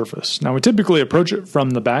anterior surface. Now, we typically approach it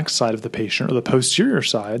from the back side of the patient or the posterior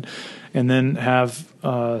side, and then have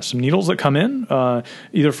some needles that come in,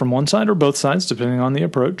 either from one side or both sides, depending on the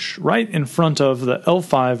approach, right in front of the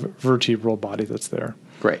L5 vertebral body that's there.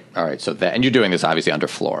 Great. All right. So that, and you're doing this obviously under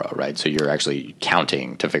fluoro, right? So you're actually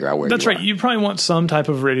counting to figure out where That's you right. are. You probably want some type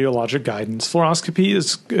of radiologic guidance. Fluoroscopy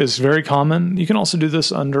is very common. You can also do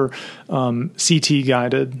this under CT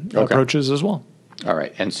guided approaches as well. All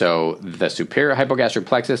right. And so the superior hypogastric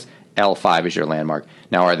plexus, L5 is your landmark.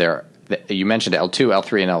 Now, are there, you mentioned L2,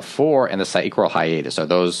 L3, and L4, and the sacral hiatus. Are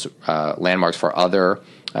those landmarks for other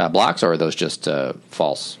blocks, or are those just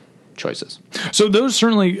false choices? So those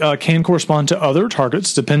certainly can correspond to other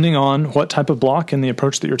targets depending on what type of block and the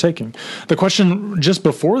approach that you're taking. The question just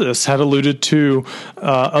before this had alluded to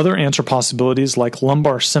other answer possibilities like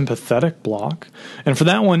lumbar sympathetic block. And for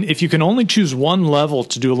that one, if you can only choose one level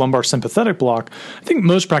to do a lumbar sympathetic block, I think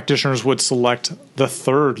most practitioners would select the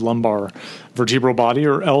third lumbar vertebral body,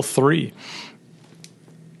 or L3.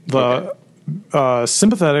 The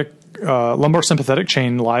lumbar sympathetic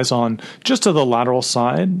chain lies on just to the lateral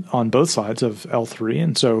side on both sides of L3.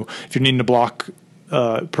 And so if you're needing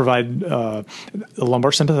to provide a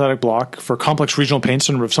lumbar sympathetic block for complex regional pain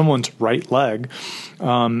syndrome of someone's right leg,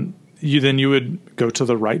 you would go to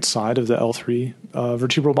the right side of the L3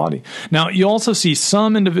 vertebral body. Now, you also see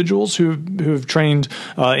some individuals who have trained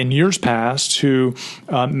in years past who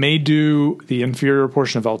may do the inferior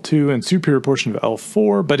portion of L2 and superior portion of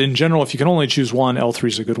L4, but in general, if you can only choose one, L3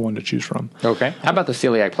 is a good one to choose from. Okay. How about the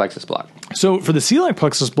celiac plexus block? So for the celiac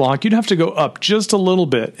plexus block, you'd have to go up just a little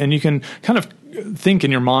bit, and you can kind of think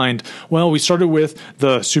in your mind, well, we started with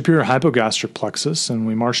the superior hypogastric plexus, and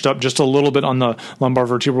we marched up just a little bit on the lumbar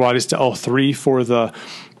vertebral bodies to L3 for the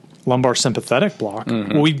lumbar sympathetic block.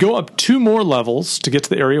 Mm-hmm. Well, we'd go up two more levels to get to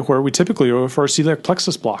the area where we typically go for our celiac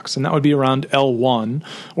plexus blocks, and that would be around L1,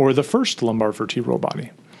 or the first lumbar vertebral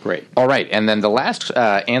body. Great. All right. And then the last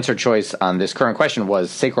answer choice on this current question was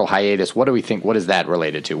sacral hiatus. What do we think? What is that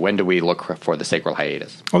related to? When do we look for the sacral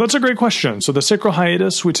hiatus? Well, that's a great question. So the sacral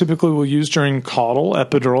hiatus we typically will use during caudal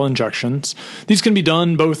epidural injections. These can be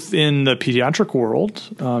done both in the pediatric world,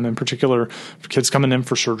 in particular for kids coming in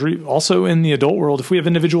for surgery, also in the adult world. If we have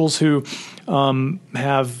individuals who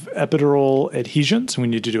have epidural adhesions, and we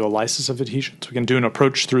need to do a lysis of adhesions, we can do an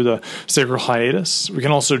approach through the sacral hiatus. We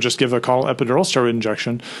can also just give a caudal epidural steroid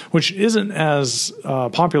injection, which isn't as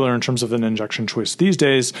popular in terms of an injection choice these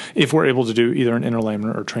days if we're able to do either an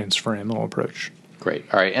interlaminar or transforaminal approach. Great.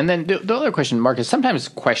 All right. And then the other question, Mark, is sometimes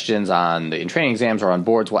questions in training exams or on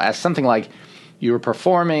boards will ask something like, you were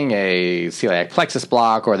performing a celiac plexus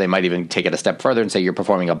block, or they might even take it a step further and say you're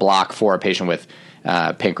performing a block for a patient with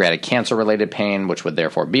pancreatic cancer-related pain, which would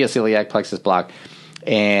therefore be a celiac plexus block.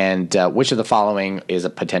 And which of the following is a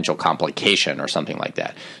potential complication or something like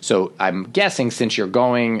that. So I'm guessing since you're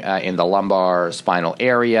going in the lumbar spinal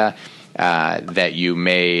area, that you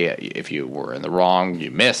may, if you were in the wrong, you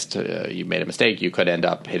missed, you made a mistake, you could end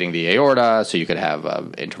up hitting the aorta, so you could have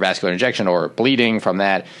intravascular injection or bleeding from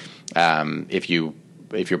that. If you're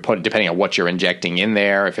depending on what you're injecting in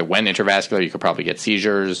there, if it went intravascular, you could probably get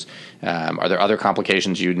seizures. Are there other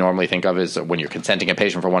complications you normally think of as when you're consenting a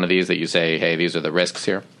patient for one of these that you say, hey, these are the risks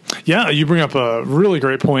here? Yeah, you bring up a really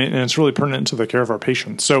great point, and it's really pertinent to the care of our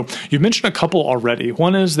patients. So you've mentioned a couple already.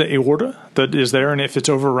 One is the aorta that is there, and if it's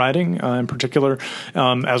overriding, in particular,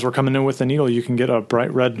 as we're coming in with the needle, you can get a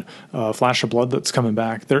bright red flash of blood that's coming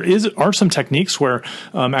back. There are some techniques where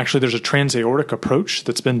actually there's a transaortic approach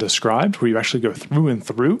that's been described where you actually go through and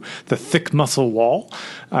through the thick muscle wall.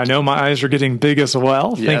 I know my eyes are getting big as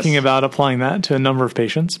well, thinking about applying that to a number of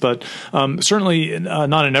patients, but certainly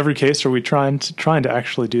not in every case are we trying to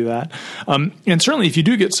actually do that. And certainly if you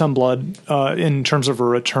do get some blood in terms of a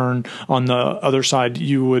return on the other side,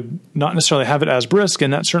 you would not necessarily have it as brisk,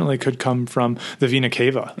 and that certainly could come from the vena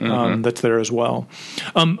cava that's there as well.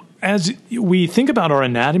 As we think about our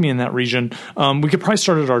anatomy in that region, we could probably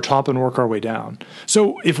start at our top and work our way down.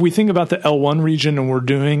 So if we think about the L1 region and we're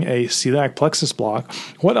doing a celiac plexus block,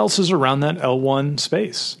 what else is around that L1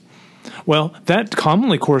 space? Well, that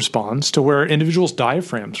commonly corresponds to where individuals'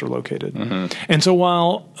 diaphragms are located. And so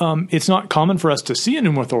while it's not common for us to see a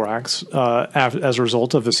pneumothorax as a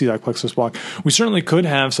result of the celiac plexus block, we certainly could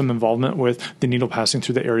have some involvement with the needle passing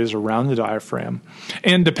through the areas around the diaphragm.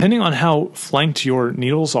 And depending on how flanked your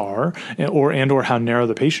needles are or how narrow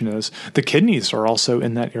the patient is, the kidneys are also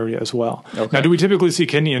in that area as well. Okay. Now, do we typically see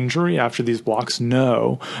kidney injury after these blocks?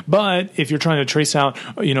 No. But if you're trying to trace out,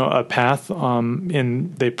 a path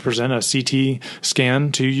and they present a CT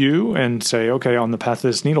scan to you and say, okay, on the path of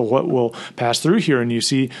this needle, what will pass through here? And you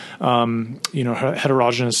see,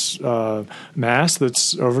 heterogeneous mass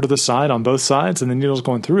that's over to the side on both sides, and the needle's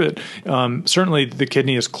going through it. Certainly, the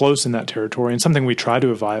kidney is close in that territory, and something we try to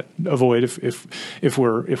avoid if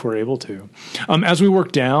we're able to. As we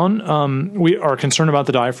work down, we are concerned about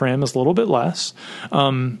the diaphragm is a little bit less.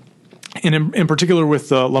 And in particular with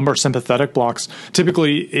the lumbar sympathetic blocks,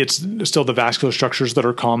 typically it's still the vascular structures that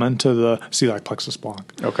are common to the celiac plexus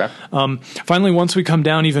block. Okay. Finally, once we come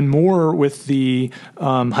down even more with the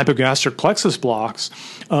hypogastric plexus blocks,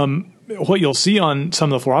 what you'll see on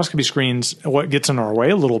some of the fluoroscopy screens, what gets in our way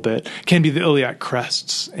a little bit, can be the iliac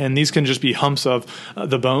crests. And these can just be humps of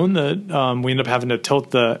the bone that we end up having to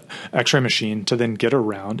tilt the x-ray machine to then get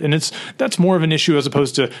around. And that's more of an issue as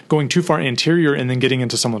opposed to going too far anterior and then getting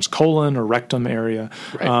into someone's colon or rectum area,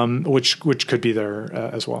 right. which could be there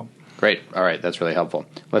as well. Great. All right. That's really helpful.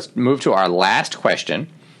 Let's move to our last question.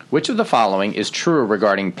 Which of the following is true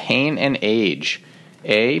regarding pain and age?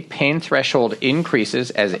 A, pain threshold increases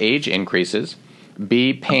as age increases.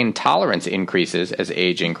 B, pain tolerance increases as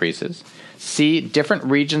age increases. C, different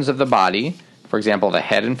regions of the body, for example, the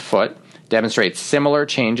head and foot, demonstrate similar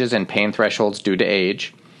changes in pain thresholds due to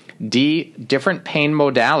age. D, different pain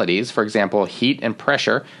modalities, for example, heat and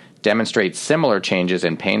pressure, demonstrate similar changes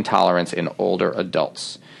in pain tolerance in older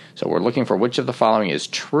adults. So we're looking for which of the following is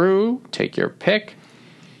true. Take your pick.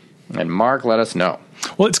 And Mark, let us know.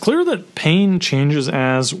 Well, it's clear that pain changes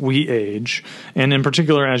as we age, and in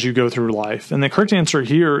particular as you go through life. And the correct answer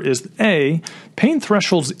here is A, pain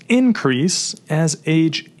thresholds increase as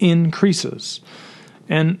age increases.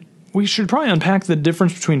 And we should probably unpack the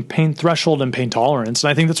difference between pain threshold and pain tolerance. And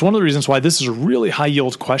I think that's one of the reasons why this is a really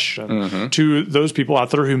high-yield question to those people out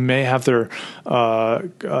there who may have their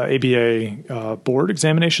ABA board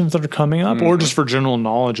examinations that are coming up, or just for general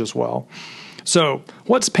knowledge as well. So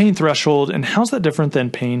what's pain threshold, and how's that different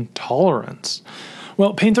than pain tolerance?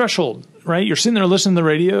 Well, pain threshold, right? You're sitting there listening to the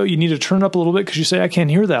radio. You need to turn it up a little bit because you say, I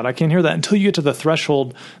can't hear that until you get to the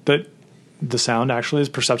threshold that the sound actually is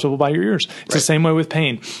perceptible by your ears. It's the same way with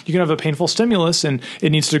pain. You can have a painful stimulus, and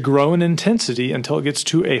it needs to grow in intensity until it gets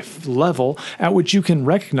to a level at which you can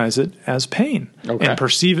recognize it as pain and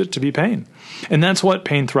perceive it to be pain. And that's what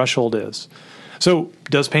pain threshold is. So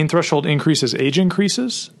does pain threshold increase as age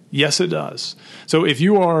increases? Yes, it does. So if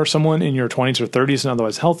you are someone in your 20s or 30s and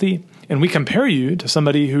otherwise healthy, and we compare you to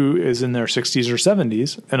somebody who is in their 60s or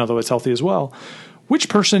 70s and otherwise healthy as well, which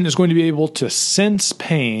person is going to be able to sense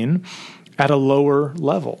pain at a lower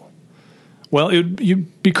level? Well,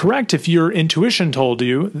 you'd be correct if your intuition told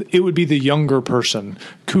you it would be the younger person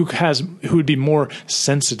who would be more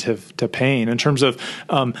sensitive to pain in terms of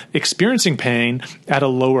experiencing pain at a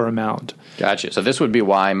lower amount. Gotcha. So this would be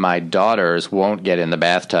why my daughters won't get in the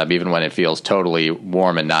bathtub even when it feels totally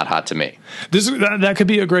warm and not hot to me. That could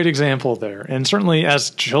be a great example there. And certainly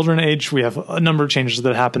as children age, we have a number of changes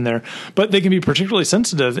that happen there. But they can be particularly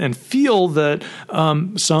sensitive and feel that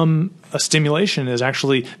some stimulation is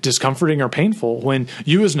actually discomforting or painful when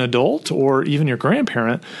you as an adult or even your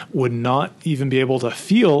grandparent would not even be able to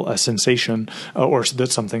feel a sensation or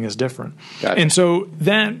that something is different. Gotcha. And so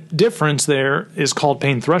that difference there is called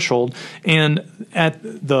pain threshold. And at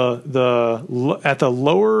the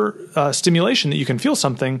lower stimulation that you can feel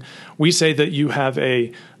something, we say that you have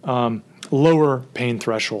a lower pain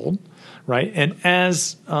threshold, right? And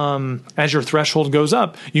as your threshold goes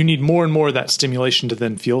up, you need more and more of that stimulation to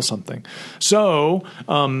then feel something. So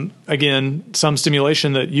again, some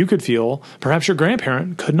stimulation that you could feel, perhaps your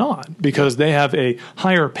grandparent could not, because they have a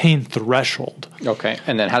higher pain threshold. Okay.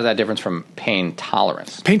 And then how's that difference from pain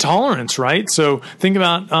tolerance? Pain tolerance, right? So think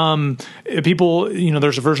about people,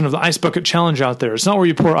 there's a version of the ice bucket challenge out there. It's not where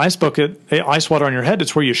you pour ice water on your head.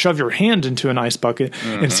 It's where you shove your hand into an ice bucket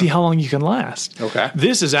and see how long you can last. Okay.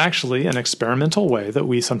 This is actually an experimental way that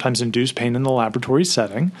we sometimes induce pain in the laboratory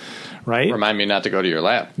setting, right? Remind me not to go to your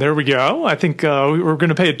lab. There we go. I think we're going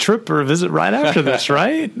to pay a trip or a visit right after this,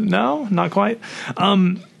 right? No, not quite.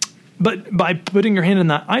 But by putting your hand in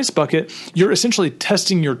that ice bucket, you're essentially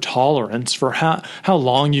testing your tolerance for how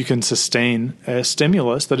long you can sustain a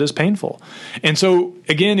stimulus that is painful. And so,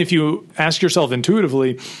 again, if you ask yourself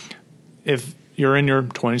intuitively, if you're in your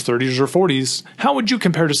 20s, 30s, or 40s, how would you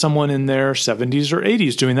compare to someone in their 70s or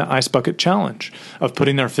 80s doing that ice bucket challenge of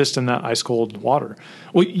putting their fist in that ice cold water?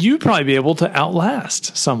 Well, you'd probably be able to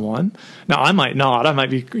outlast someone. Now, I might not. I might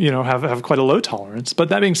be, have quite a low tolerance. But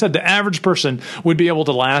that being said, the average person would be able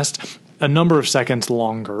to last a number of seconds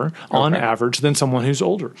longer on average than someone who's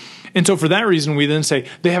older. And so for that reason, we then say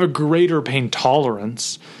they have a greater pain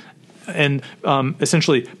tolerance. And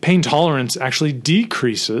essentially, pain tolerance actually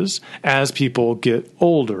decreases as people get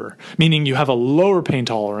older, meaning you have a lower pain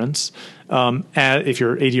tolerance if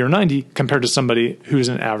you're 80 or 90 compared to somebody who's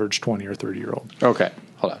an average 20 or 30-year-old. Okay.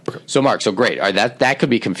 Hold on. So, Mark, great. All right, that could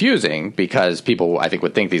be confusing because people, I think,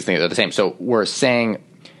 would think these things are the same. So we're saying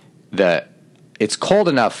that it's cold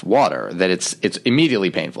enough water that it's immediately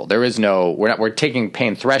painful. There is we're taking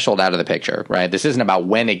pain threshold out of the picture, right? This isn't about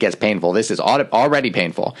when it gets painful. This is already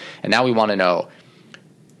painful. And now we want to know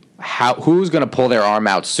who's going to pull their arm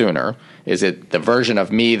out sooner. Is it the version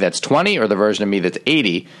of me that's 20 or the version of me that's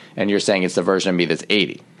 80? And you're saying it's the version of me that's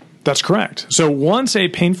 80. That's correct. So once a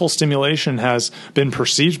painful stimulation has been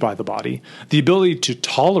perceived by the body, the ability to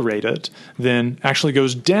tolerate it then actually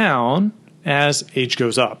goes down as age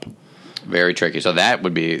goes up. Very tricky. So that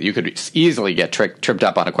would be, you could easily get tripped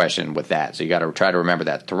up on a question with that. So you got to try to remember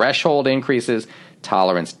that. Threshold increases,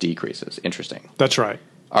 tolerance decreases. Interesting. That's right.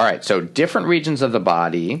 All right. So different regions of the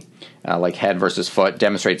body, like head versus foot,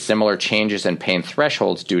 demonstrate similar changes in pain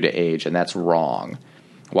thresholds due to age, and that's wrong.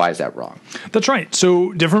 Why is that wrong? That's right.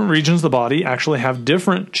 So different regions of the body actually have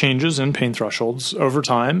different changes in pain thresholds over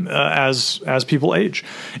time as people age.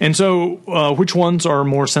 And so which ones are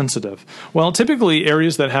more sensitive? Well, typically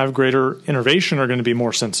areas that have greater innervation are going to be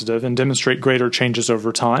more sensitive and demonstrate greater changes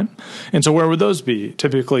over time. And so where would those be?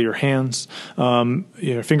 Typically your hands,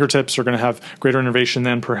 your fingertips are going to have greater innervation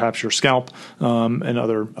than perhaps your scalp and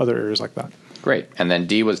other areas like that. Great. And then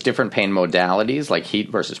D was different pain modalities like heat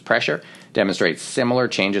versus pressure demonstrate similar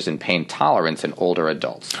changes in pain tolerance in older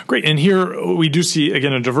adults. Great. And here we do see,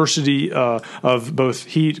 again, a diversity of both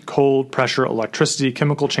heat, cold, pressure, electricity,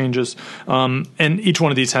 chemical changes. And each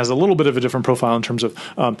one of these has a little bit of a different profile in terms of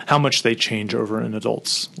how much they change over an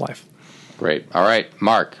adult's life. Great. All right,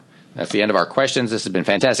 Mark. That's the end of our questions. This has been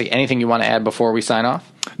fantastic. Anything you want to add before we sign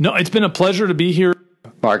off? No, it's been a pleasure to be here.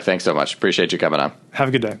 Mark, thanks so much. Appreciate you coming on. Have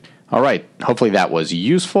a good day. All right. Hopefully that was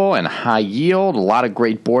useful and high yield. A lot of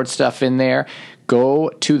great board stuff in there. Go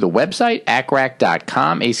to the website,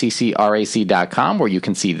 accrac.com, accrac.com, where you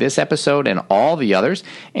can see this episode and all the others,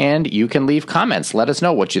 and you can leave comments. Let us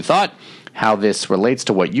know what you thought, how this relates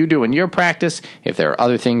to what you do in your practice. If there are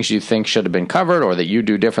other things you think should have been covered or that you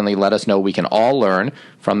do differently, let us know. We can all learn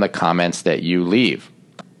from the comments that you leave.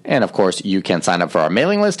 And, of course, you can sign up for our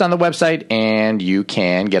mailing list on the website, and you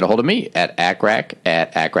can get a hold of me at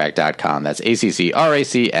accrac@accrac.com. That's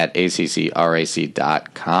ACCRAC at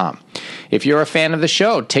ACCRAC.com. If you're a fan of the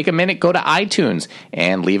show, take a minute, go to iTunes,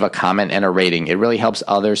 and leave a comment and a rating. It really helps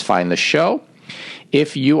others find the show.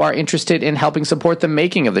 If you are interested in helping support the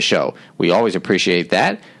making of the show, we always appreciate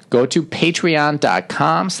that. Go to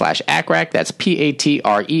patreon.com/accrac. That's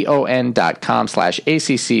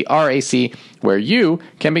patreon.com/ACCRAC, where you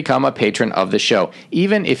can become a patron of the show.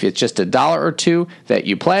 Even if it's just $1 or $2 that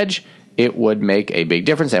you pledge, it would make a big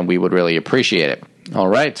difference, and we would really appreciate it. All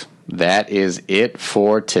right. That is it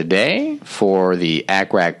for today for the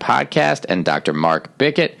ACRAC podcast and Dr. Mark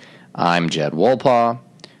Bickett. I'm Jed Wolpaw.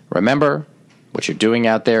 Remember, what you're doing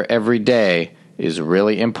out there every day is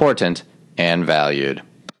really important and valued.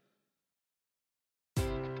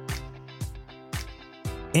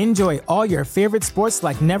 Enjoy all your favorite sports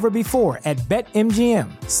like never before at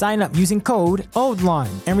BetMGM. Sign up using code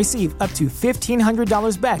OldLine and receive up to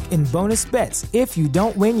 $1,500 back in bonus bets if you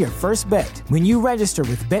don't win your first bet. When you register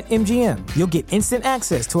with BetMGM, you'll get instant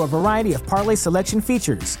access to a variety of parlay selection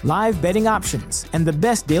features, live betting options, and the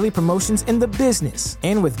best daily promotions in the business.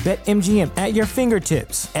 And with BetMGM at your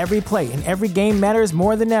fingertips, every play and every game matters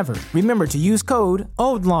more than ever. Remember to use code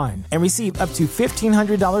OldLine and receive up to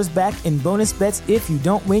 $1,500 back in bonus bets if you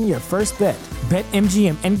don't win your first bet.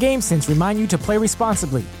 BetMGM and GameSense remind you to play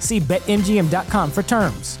responsibly. See BetMGM.com for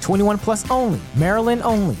terms. 21 plus only. Maryland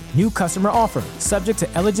only. New customer offer. Subject to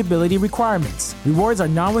eligibility requirements. Rewards are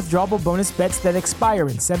non-withdrawable bonus bets that expire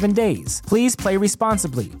in 7 days. Please play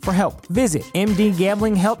responsibly. For help, visit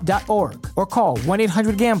mdgamblinghelp.org or call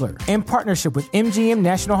 1-800-GAMBLER in partnership with MGM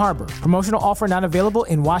National Harbor. Promotional offer not available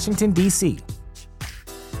in Washington, D.C.